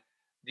on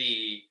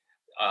the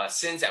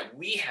sins that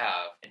we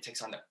have and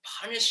takes on the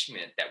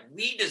punishment that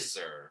we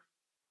deserve.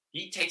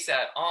 He takes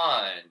that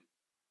on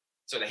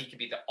so that he can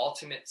be the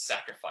ultimate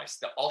sacrifice,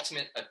 the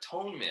ultimate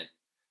atonement,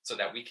 so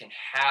that we can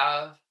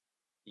have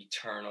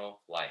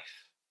eternal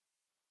life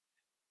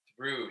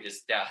through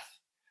his death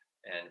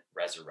and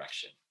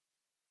resurrection.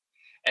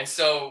 And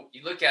so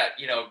you look at,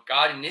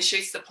 God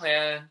initiates the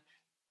plan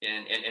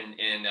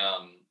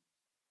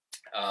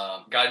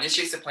God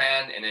initiates the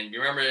plan, and then you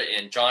remember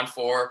in John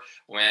 4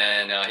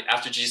 when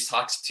after Jesus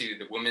talks to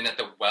the woman at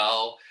the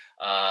well,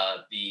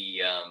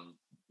 the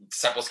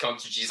disciples come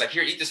to Jesus like,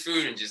 "Here, eat this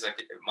food," and Jesus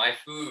like, "My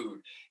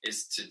food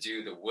is to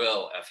do the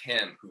will of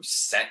him who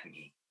sent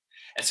me."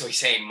 And so he's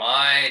saying,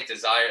 my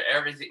desire,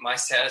 everything, my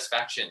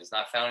satisfaction is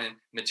not found in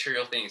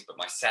material things, but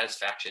my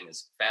satisfaction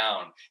is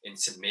found in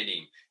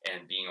submitting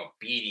and being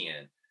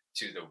obedient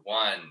to the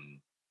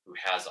one who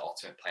has the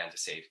ultimate plan to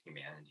save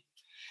humanity.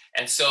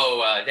 And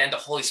so then the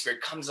Holy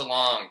Spirit comes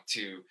along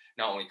to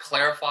not only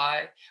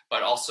clarify,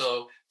 but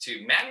also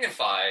to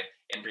magnify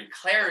and bring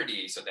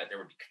clarity so that there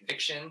would be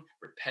conviction,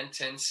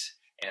 repentance,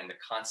 and the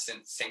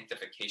constant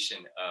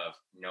sanctification of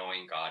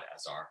knowing God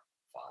as our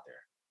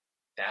Father.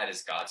 That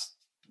is God's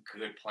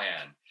good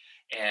plan.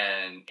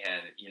 And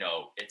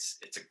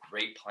it's a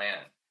great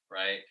plan,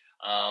 right?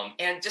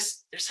 And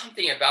just there's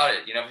something about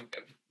it,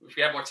 if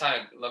we have more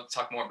time, I'd love to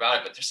talk more about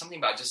it, but there's something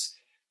about just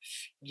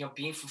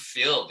being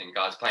fulfilled in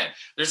God's plan.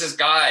 There's this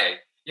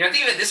guy, think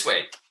of it this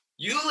way.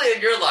 You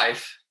live your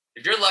life,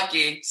 if you're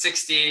lucky,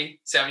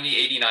 60, 70,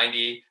 80,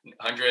 90,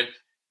 100,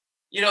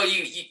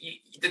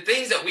 the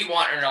things that we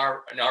want in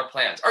our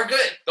plans are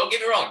good. Don't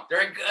get me wrong.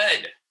 They're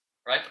good,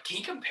 right? But can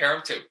you compare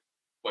them to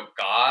what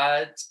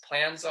God's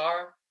plans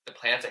are, the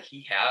plans that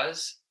he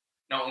has,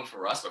 not only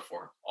for us, but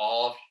for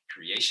all of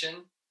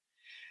creation?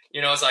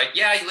 It's like,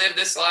 yeah, you live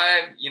this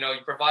life, you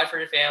provide for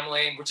your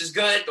family, which is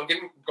good. Don't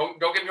get me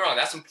wrong.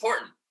 That's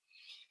important.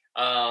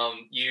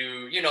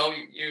 You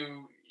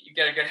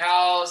get a good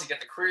house, you get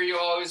the career you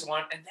always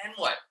want. And then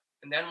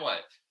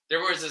what?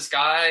 There was this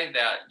guy,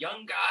 that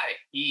young guy,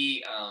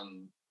 he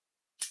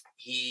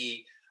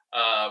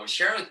was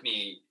sharing with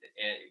me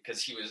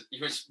because he was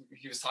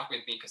talking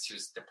with me because he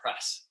was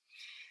depressed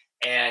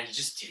and he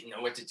just didn't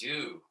know what to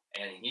do.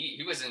 And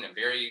he was in a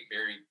very,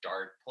 very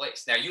dark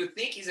place. Now, you would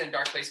think he's in a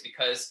dark place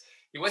because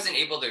he wasn't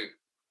able to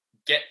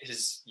get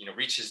his,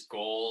 reach his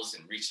goals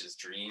and reach his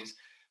dreams.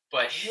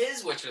 But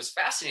which was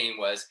fascinating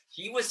was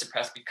he was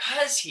depressed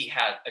because he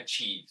had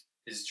achieved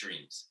his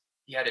dreams.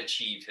 He had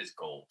achieved his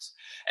goals.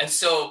 And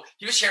so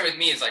he was sharing with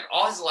me, it's like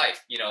all his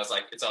life, it's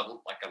like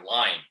a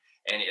line.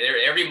 And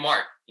every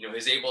mark,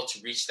 he's able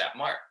to reach that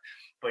mark.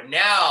 But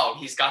now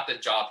he's got the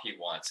job he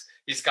wants.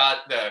 He's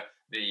got the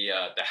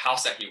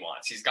house that he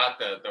wants. He's got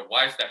the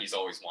wife that he's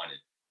always wanted.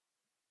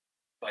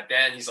 But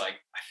then he's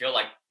like, I feel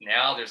like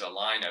now there's a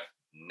line of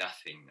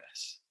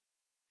nothingness.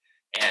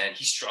 And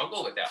he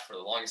struggled with that for the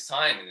longest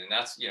time. And then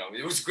that's,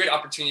 it was a great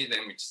opportunity.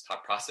 Then we just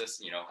talk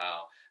process,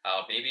 how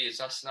maybe it's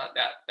just not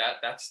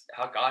that's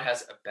how God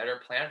has a better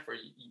plan for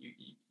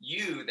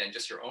you than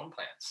just your own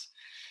plans.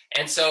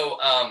 And so,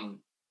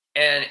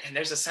 and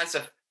there's a sense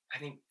of, I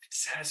think,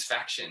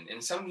 satisfaction.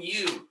 And some of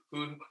you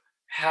who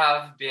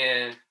have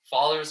been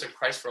followers of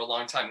Christ for a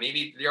long time,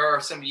 maybe there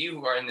are some of you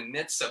who are in the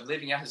midst of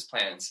living out his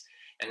plans.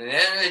 And at the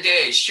end of the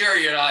day, sure,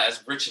 you're not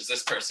as rich as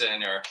this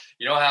person, or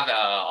you don't have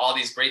all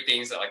these great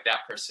things like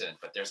that person,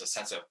 but there's a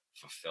sense of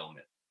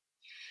fulfillment.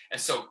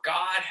 And so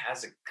God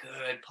has a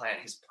good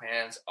plan. His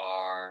plans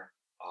are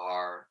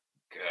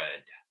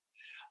good.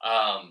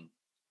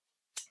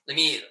 Let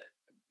me,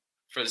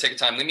 for the sake of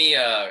time,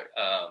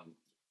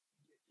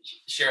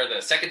 share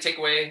the second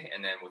takeaway,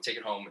 and then we'll take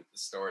it home with the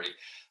story.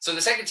 So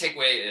the second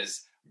takeaway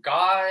is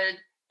God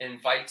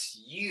invites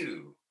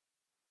you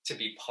to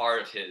be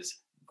part of his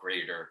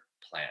greater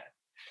plan.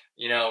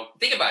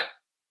 Think about it.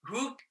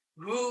 Who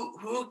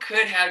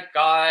could have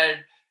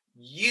God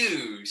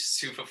use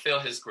to fulfill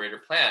his greater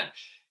plan?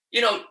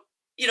 God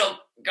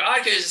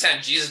could just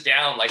have Jesus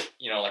down like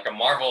a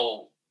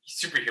Marvel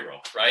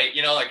superhero, right?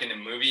 Like in the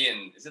movie,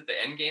 and is it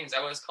the End Game? Is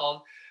that what it's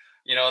called?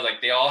 Like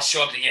they all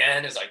show up at the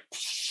end. It's like,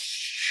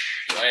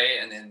 right?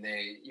 And then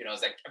they,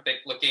 it's like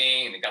epic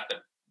looking, and they got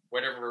the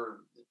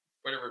whatever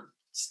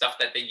stuff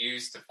that they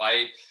use to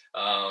fight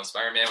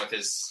Spider-Man with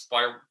his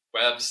spider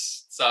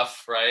webs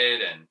stuff,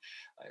 right? And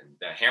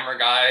the hammer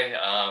guy,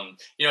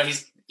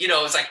 he's,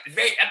 it's like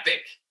very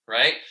epic,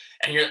 right?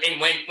 And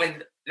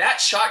when that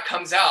shot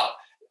comes out,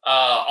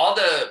 all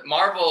the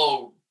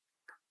Marvel,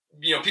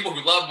 people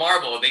who love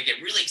Marvel, they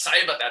get really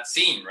excited about that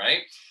scene,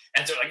 right?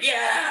 And so like,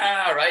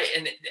 yeah, right.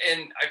 And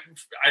I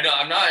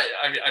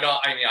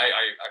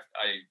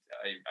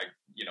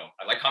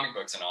like comic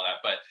books and all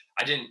that, but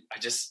I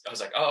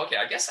was like, oh, okay,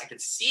 I guess I could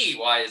see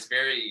why it's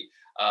very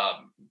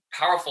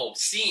powerful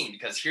scene,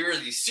 because here are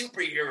these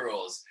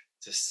superheroes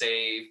to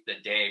save the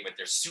day with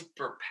their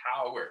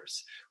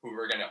superpowers who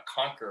are going to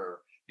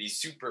conquer these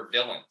super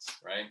villains,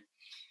 right?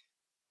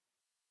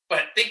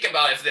 But think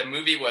about if the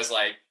movie was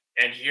like,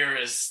 and here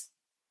is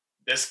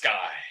this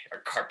guy, a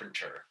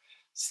carpenter,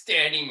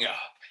 standing up.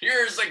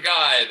 Here's a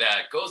guy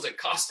that goes to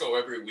Costco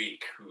every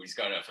week who's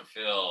going to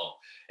fulfill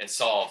and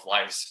solve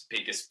life's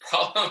biggest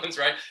problems,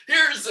 right?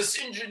 Here's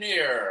this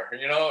engineer,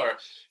 or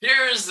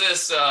here's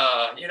this,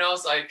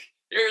 it's like,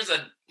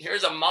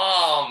 here's a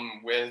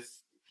mom with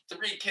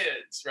 3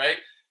 kids, right?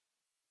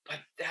 But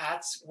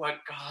that's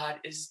what God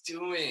is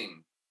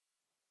doing,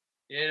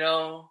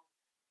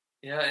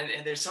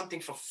 and there's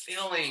something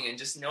fulfilling in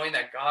just knowing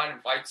that God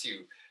invites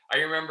you. I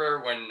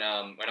remember when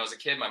I was a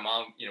kid, my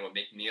mom, would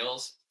make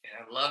meals, and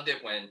I loved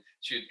it when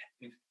she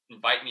would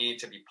invite me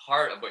to be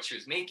part of what she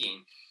was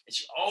making. And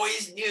she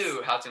always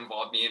knew how to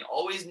involve me and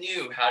always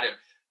knew how to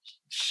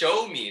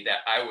show me that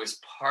I was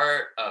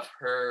part of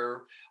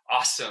her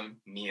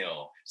awesome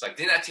meal. It's like,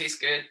 didn't that taste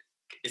good?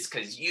 It's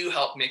because you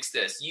helped mix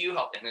this. You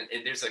helped. And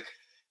there's like,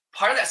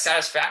 part of that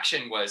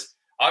satisfaction was,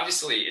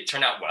 obviously it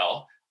turned out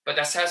well, but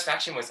that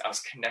satisfaction was I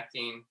was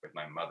connecting with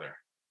my mother.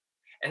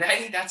 And I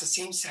think that's the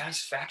same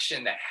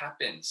satisfaction that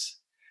happens,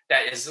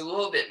 that is a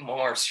little bit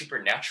more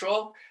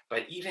supernatural,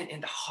 but even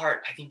in the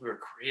heart, I think we were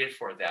created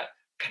for that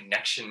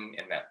connection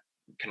and that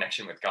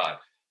connection with God,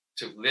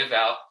 to live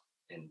out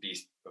and be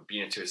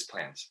obedient to his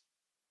plans.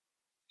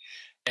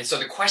 And so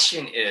the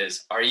question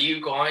is, are you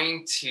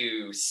going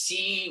to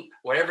see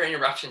whatever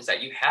interruptions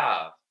that you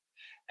have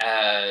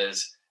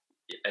as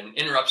an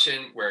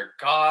interruption where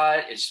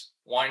God is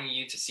wanting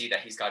you to see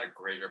that he's got a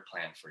greater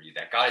plan for you,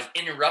 that God is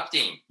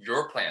interrupting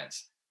your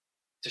plans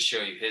to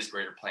show you his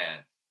greater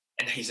plan,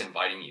 and that he's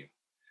inviting you?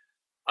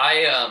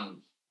 I'll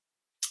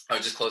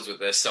just close with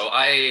this. So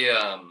I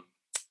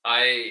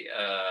had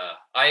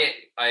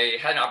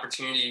an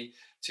opportunity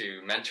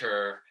to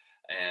mentor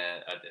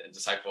and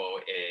disciple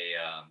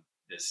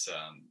this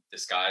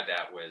guy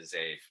that was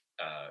a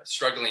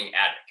struggling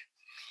addict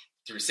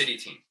through a city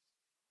team,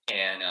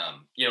 and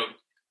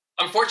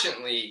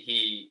unfortunately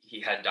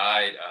he had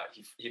died.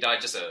 He died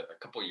just a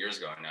couple of years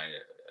ago, and I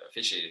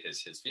officiated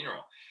his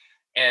funeral,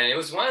 and it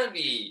was one of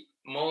the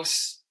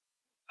most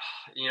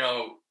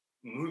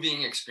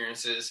moving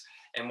experiences.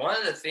 And one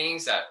of the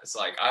things that it's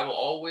like, I will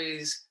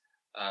always,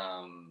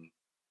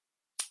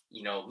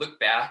 look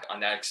back on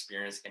that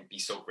experience and be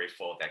so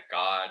grateful that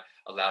God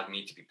allowed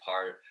me to be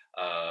part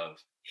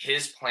of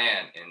his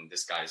plan in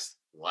this guy's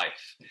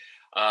life.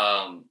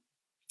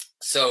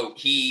 So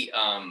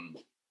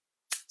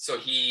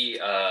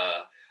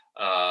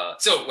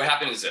what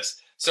happened is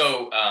this.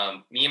 So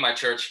me and my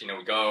church,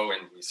 we go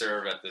and we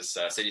serve at this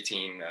city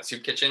team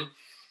soup kitchen.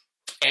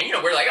 And,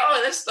 we're like,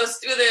 oh, let's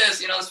do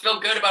this, let's feel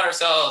good about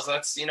ourselves.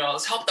 Let's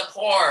help the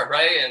poor,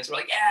 right? And so we're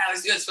like, yeah,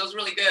 let's do this. It feels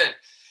really good.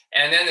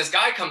 And then this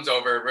guy comes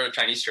over. We're a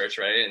Chinese church,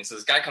 right? And so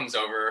this guy comes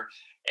over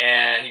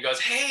and he goes,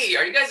 hey,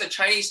 are you guys a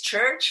Chinese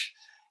church?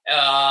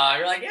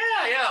 You're like,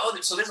 yeah. Oh,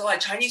 so there's a lot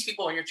of Chinese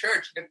people in your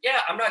church. Goes,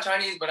 yeah, I'm not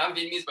Chinese, but I'm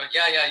Vietnamese, but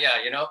yeah.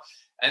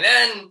 And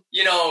then,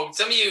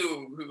 some of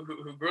you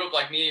who grew up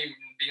like me,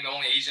 being the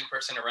only Asian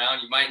person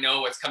around, you might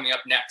know what's coming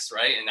up next,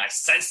 right? And I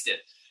sensed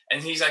it.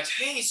 And he's like,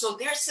 hey, so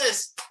there's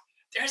this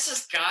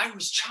guy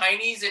who's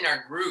Chinese in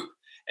our group.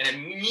 And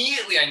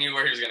immediately I knew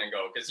where he was going to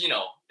go. Because,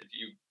 if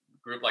you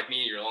grew up like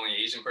me, you're the only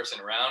Asian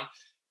person around.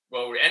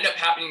 What would end up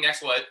happening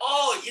next was,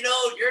 oh,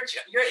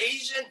 you're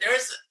Asian.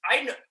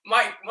 I know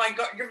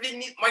you're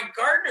Vietnamese. My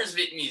gardener's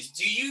Vietnamese.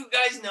 Do you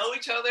guys know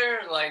each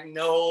other? Like,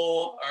 no.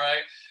 All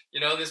right.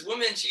 This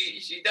woman,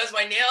 she does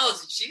my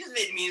nails. She's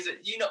Vietnamese.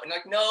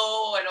 Like,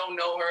 no, I don't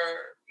know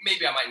her.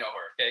 Maybe I might know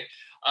her. Okay.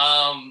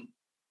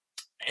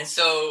 And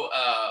so,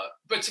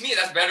 but to me,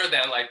 that's better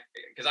than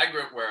because I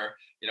grew up where,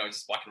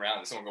 just walking around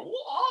and someone go,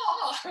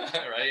 whoa,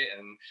 right?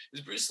 And is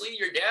Bruce Lee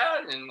your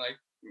dad? And like,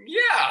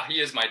 yeah, he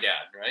is my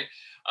dad, right?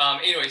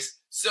 Anyways,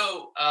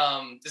 so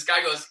this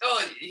guy goes,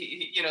 oh,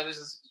 there's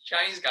this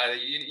Chinese guy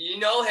that you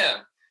know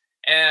him.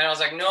 And I was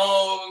like,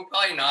 no,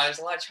 probably not. There's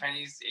a lot of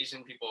Chinese,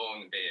 Asian people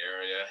in the Bay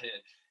Area.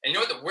 And you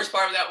know what the worst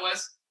part of that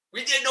was?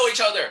 We didn't know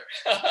each other.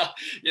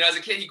 As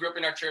a kid, he grew up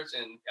in our church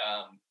and,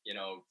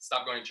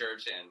 stopped going to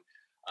church and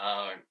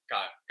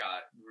got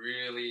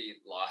really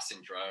lost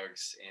in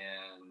drugs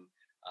and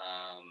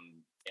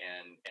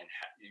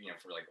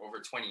for like over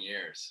 20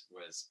 years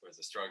was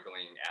a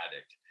struggling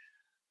addict.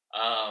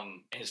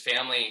 And his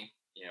family,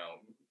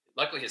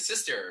 luckily his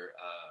sister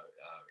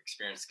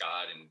experienced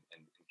God and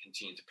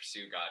continued to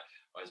pursue God.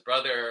 But his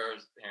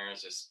brother's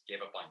parents just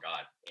gave up on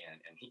God and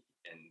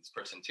this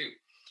person too.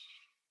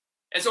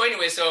 And so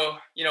anyway,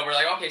 we're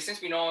like, okay, since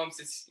we know him,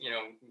 since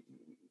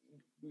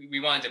we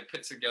wanted to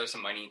put together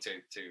some money to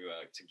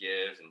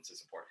give and to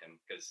support him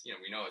because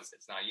we know it's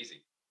not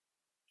easy.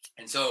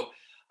 And so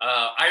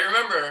I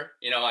remember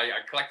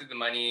I collected the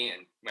money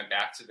and went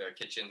back to the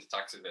kitchen to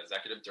talk to the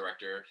executive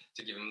director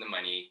to give him the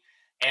money.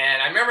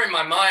 And I remember in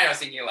my mind I was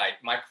thinking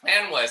my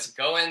plan was to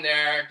go in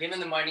there, give him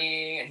the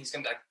money, and he's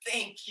gonna be like,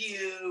 thank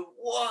you,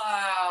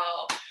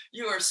 wow,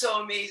 you are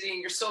so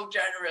amazing, you're so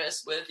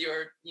generous with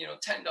your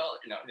 $10.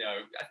 No,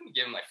 I think we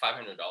gave him like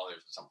 $500 or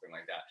something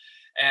like that.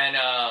 And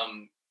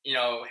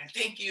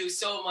thank you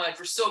so much.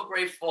 We're so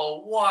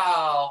grateful.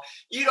 Wow.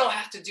 You don't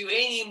have to do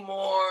any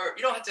more.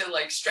 You don't have to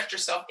like stretch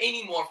yourself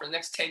anymore for the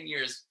next 10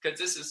 years because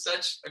this is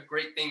such a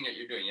great thing that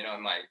you're doing.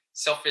 My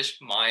selfish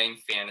mind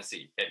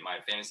fantasy hit my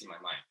fantasy in my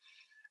mind.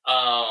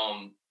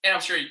 And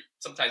I'm sure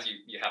sometimes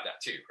you have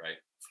that too, right?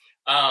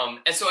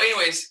 And so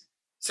anyways,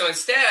 so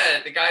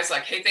instead the guy's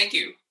like, hey, thank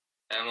you.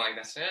 And I'm like,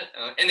 that's it.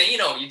 And then, you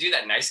do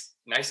that nice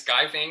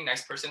guy thing,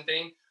 nice person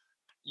thing.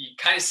 You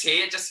kind of say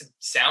it just to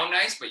sound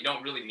nice, but you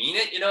don't really mean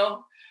it,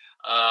 So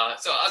I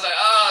was like,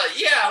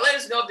 yeah, let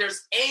us know if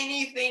there's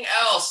anything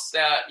else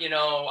that,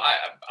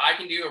 I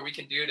can do or we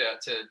can do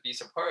to be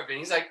supportive. And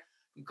he's like,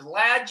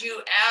 glad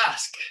you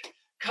asked,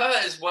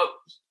 because what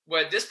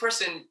this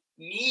person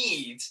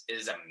needs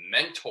is a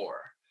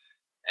mentor.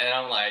 And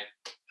I'm like,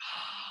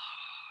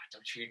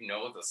 don't you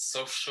know the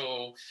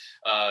social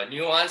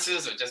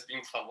nuances of just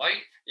being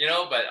polite,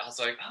 But I was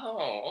like,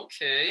 oh,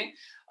 okay.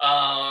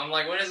 I'm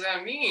like, what does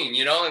that mean,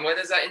 and what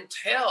does that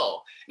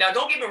entail? Now,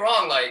 don't get me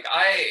wrong. Like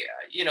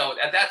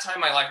at that time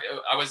in my life,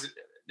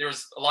 there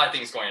was a lot of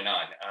things going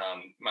on.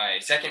 My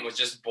second was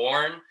just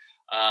born.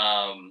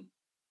 Our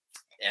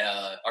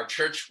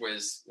church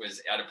was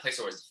at a place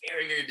where it was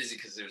very, very busy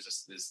because there was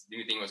this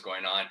new thing was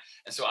going on.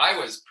 And so I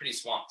was pretty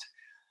swamped.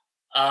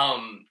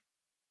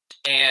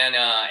 And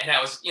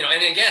I was,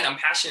 and again, I'm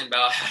passionate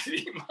about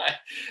having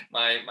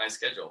my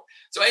schedule.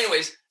 So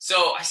anyways,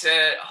 so I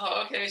said,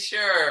 oh, okay,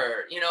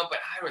 sure. But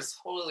I was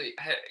totally,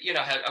 I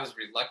was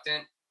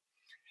reluctant,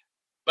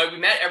 but we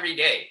met every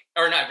day,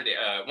 or not every day,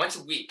 once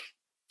a week.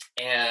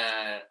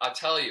 And I'll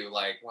tell you,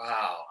 like,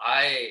 wow,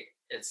 I've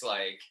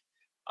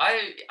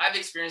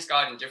experienced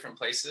God in different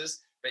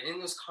places, but in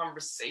those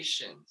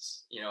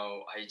conversations,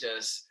 I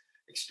just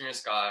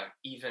experienced God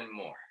even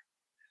more.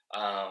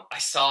 I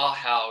saw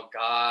how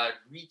God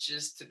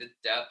reaches to the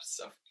depths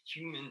of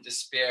human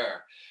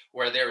despair,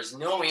 where there is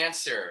no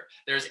answer.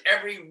 There's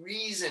every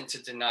reason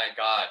to deny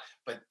God.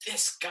 But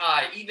this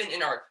guy, even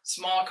in our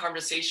small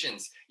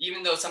conversations,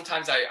 even though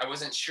sometimes I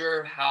wasn't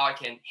sure how I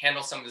can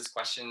handle some of his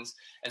questions,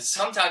 and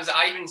sometimes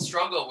I even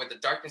struggle with the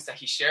darkness that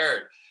he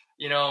shared,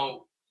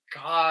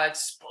 God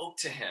spoke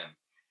to him.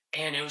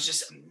 And it was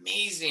just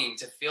amazing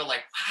to feel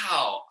like,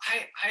 wow,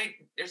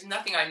 there's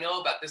nothing I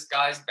know about this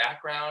guy's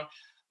background.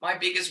 My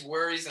biggest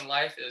worries in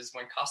life is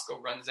when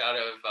Costco runs out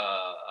of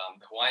the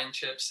Hawaiian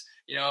chips,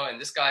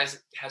 and this guy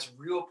has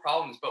real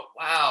problems. But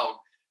wow,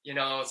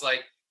 it's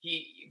like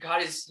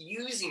God is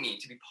using me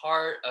to be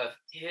part of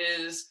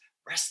his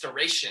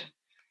restoration.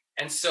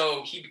 And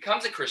so he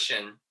becomes a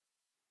Christian.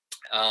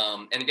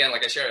 And again,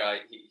 like I shared,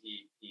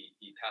 he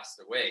passed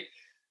away.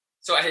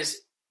 So at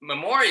his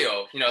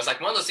memorial, it's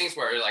like one of those things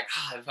where you're like,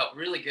 it felt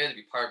really good to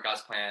be part of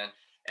God's plan.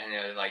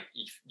 And like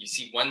you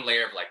see one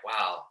layer of like,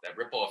 wow, that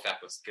ripple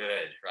effect was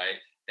good,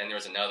 right? Then there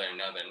was another.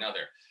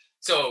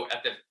 So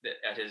as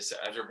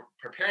we're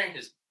preparing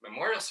his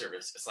memorial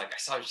service, it's like I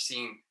started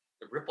seeing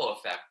the ripple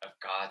effect of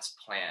God's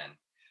plan.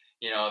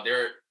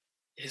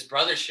 His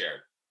brother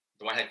shared,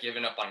 the one had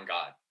given up on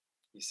God.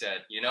 He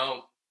said, it's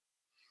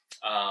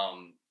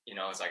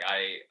like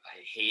I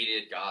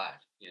hated God,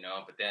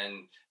 but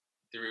then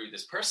through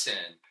this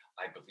person,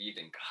 I believed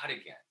in God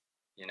again.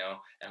 And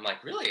I'm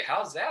like, really?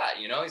 How's that?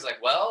 He's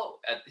like, well,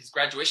 at his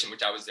graduation,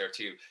 which I was there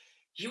too,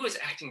 he was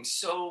acting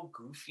so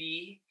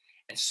goofy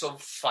and so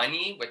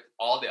funny with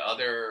all the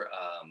other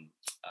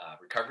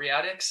recovery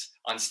addicts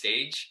on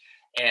stage.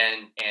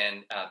 And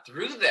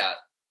through that,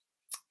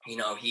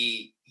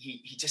 he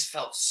just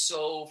felt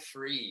so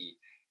free.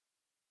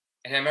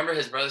 And I remember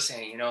his brother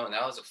saying, and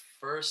that was the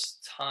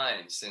first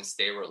time since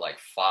they were like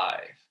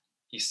 5,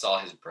 he saw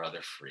his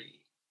brother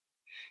free.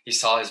 He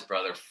saw his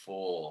brother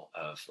full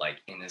of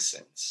like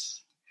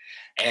innocence.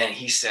 And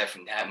he said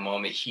from that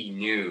moment, he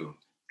knew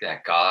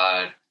that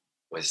God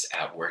was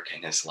at work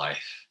in his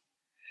life.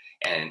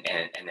 And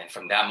then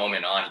from that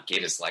moment on, he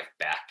gave his life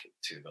back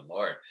to the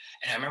Lord.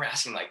 And I remember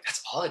asking, like,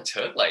 that's all it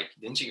took? Like,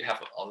 didn't you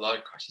have a lot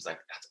of questions? Like,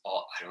 that's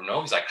all. I don't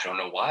know. He's like, I don't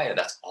know why.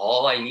 That's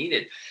all I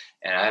needed.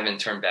 And I haven't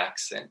turned back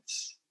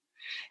since.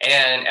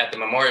 And at the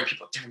memorial,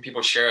 different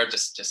people share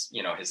just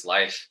his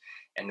life.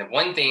 And the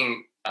one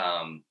thing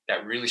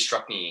that really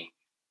struck me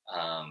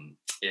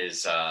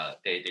is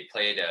they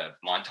played a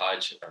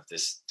montage of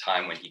this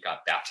time when he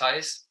got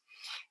baptized,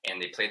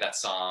 and they played that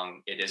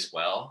song "It Is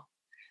Well,"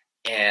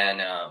 and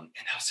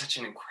that was such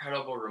an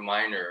incredible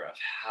reminder of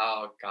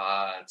how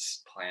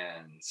God's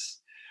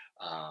plans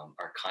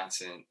are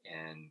constant,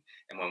 and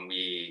when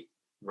we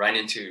run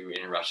into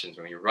interruptions,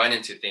 when we run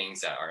into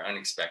things that are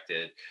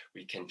unexpected,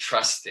 we can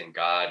trust in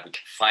God, we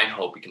can find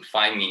hope, we can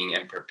find meaning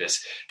and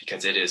purpose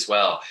because it is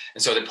well.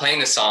 And so they're playing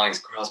the song, this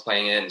girl's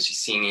playing it and she's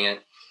singing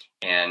it.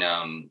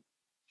 And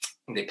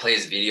they play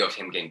this video of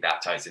him getting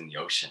baptized in the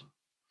ocean.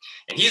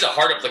 And he's a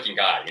hard up looking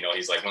guy,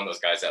 he's like one of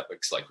those guys that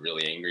looks like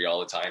really angry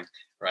all the time.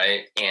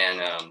 Right.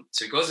 And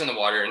so he goes in the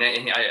water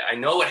and I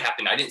know what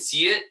happened. I didn't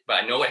see it, but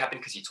I know what happened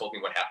because he told me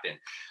what happened.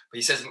 But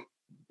he says,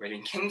 when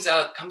he comes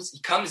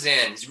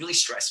in, he's really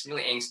stressed,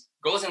 really anxious,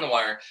 goes in the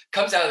water,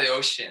 comes out of the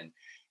ocean,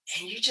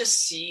 and you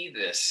just see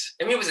this.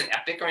 I mean, it wasn't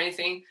epic or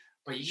anything,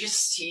 but you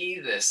just see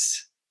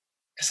this,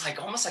 it's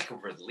like almost like a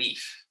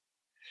relief,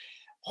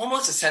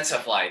 almost a sense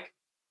of like,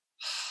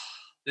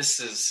 this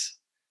is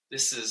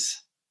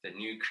the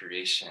new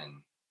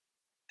creation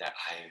that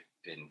I've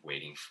been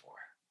waiting for.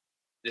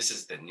 This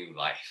is the new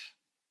life.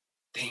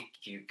 Thank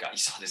you, God. You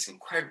saw this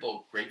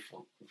incredible,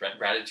 grateful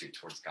gratitude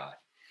towards God.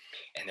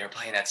 And they're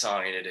playing that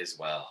song, and it is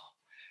well.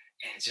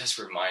 And it just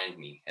reminded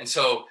me. And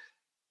so,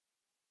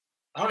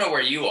 I don't know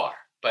where you are,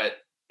 but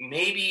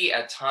maybe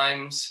at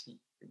times,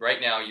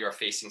 right now, you are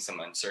facing some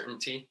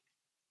uncertainty.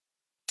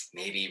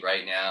 Maybe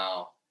right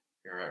now,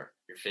 you're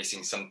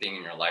facing something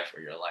in your life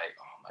where you're like,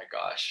 oh my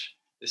gosh,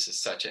 this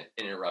is such an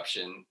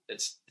interruption.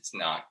 It's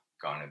not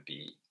going to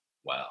be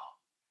well.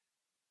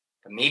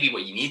 But maybe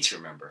what you need to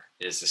remember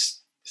is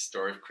this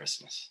story of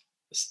Christmas.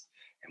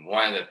 And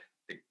one of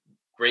the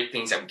great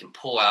things that we can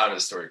pull out of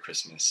the story of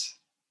Christmas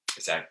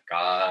is that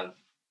God's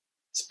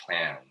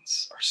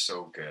plans are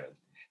so good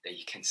that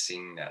you can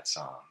sing that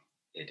song,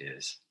 It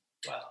Is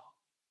Well.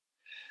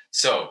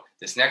 So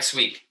this next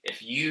week,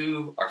 if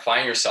you are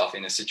finding yourself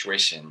in a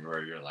situation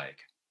where you're like,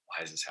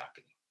 why is this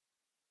happening?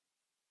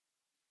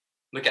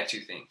 Look at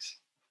two things.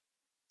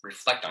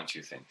 Reflect on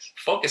two things.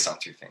 Focus on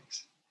two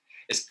things.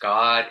 Is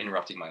God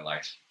interrupting my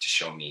life to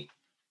show me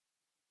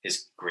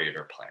his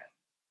greater plan?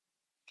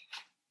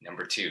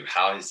 Number two,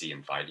 how is he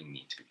inviting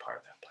me to be part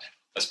of that plan?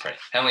 Let's pray.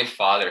 Heavenly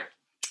Father,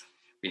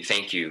 we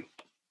thank you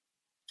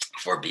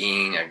for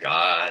being a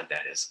God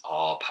that is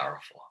all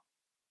powerful.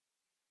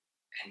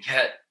 And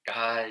yet,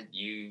 God,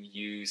 you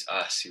use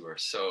us who are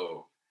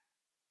so,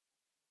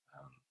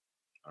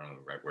 I don't know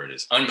the right word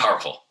is,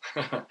 unpowerful.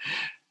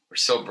 We're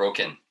so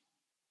broken.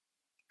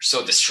 We're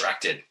so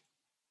distracted.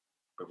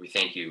 But we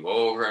thank you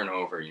over and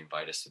over. You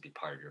invite us to be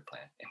part of your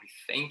plan. And we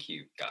thank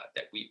you, God,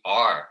 that we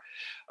are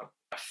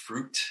a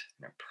fruit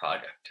and a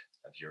product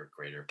of your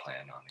greater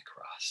plan on the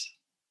cross.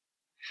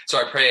 So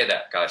I pray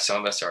that, God,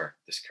 some of us are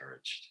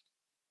discouraged.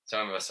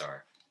 Some of us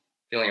are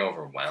feeling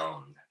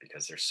overwhelmed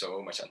because there's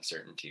so much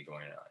uncertainty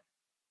going on,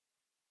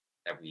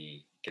 that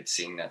we could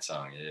sing that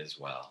song, It Is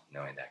Well,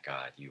 knowing that,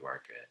 God, you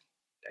are good,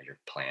 that your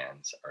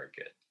plans are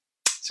good.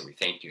 So we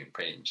thank you and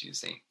pray in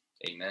Jesus' name.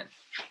 Amen.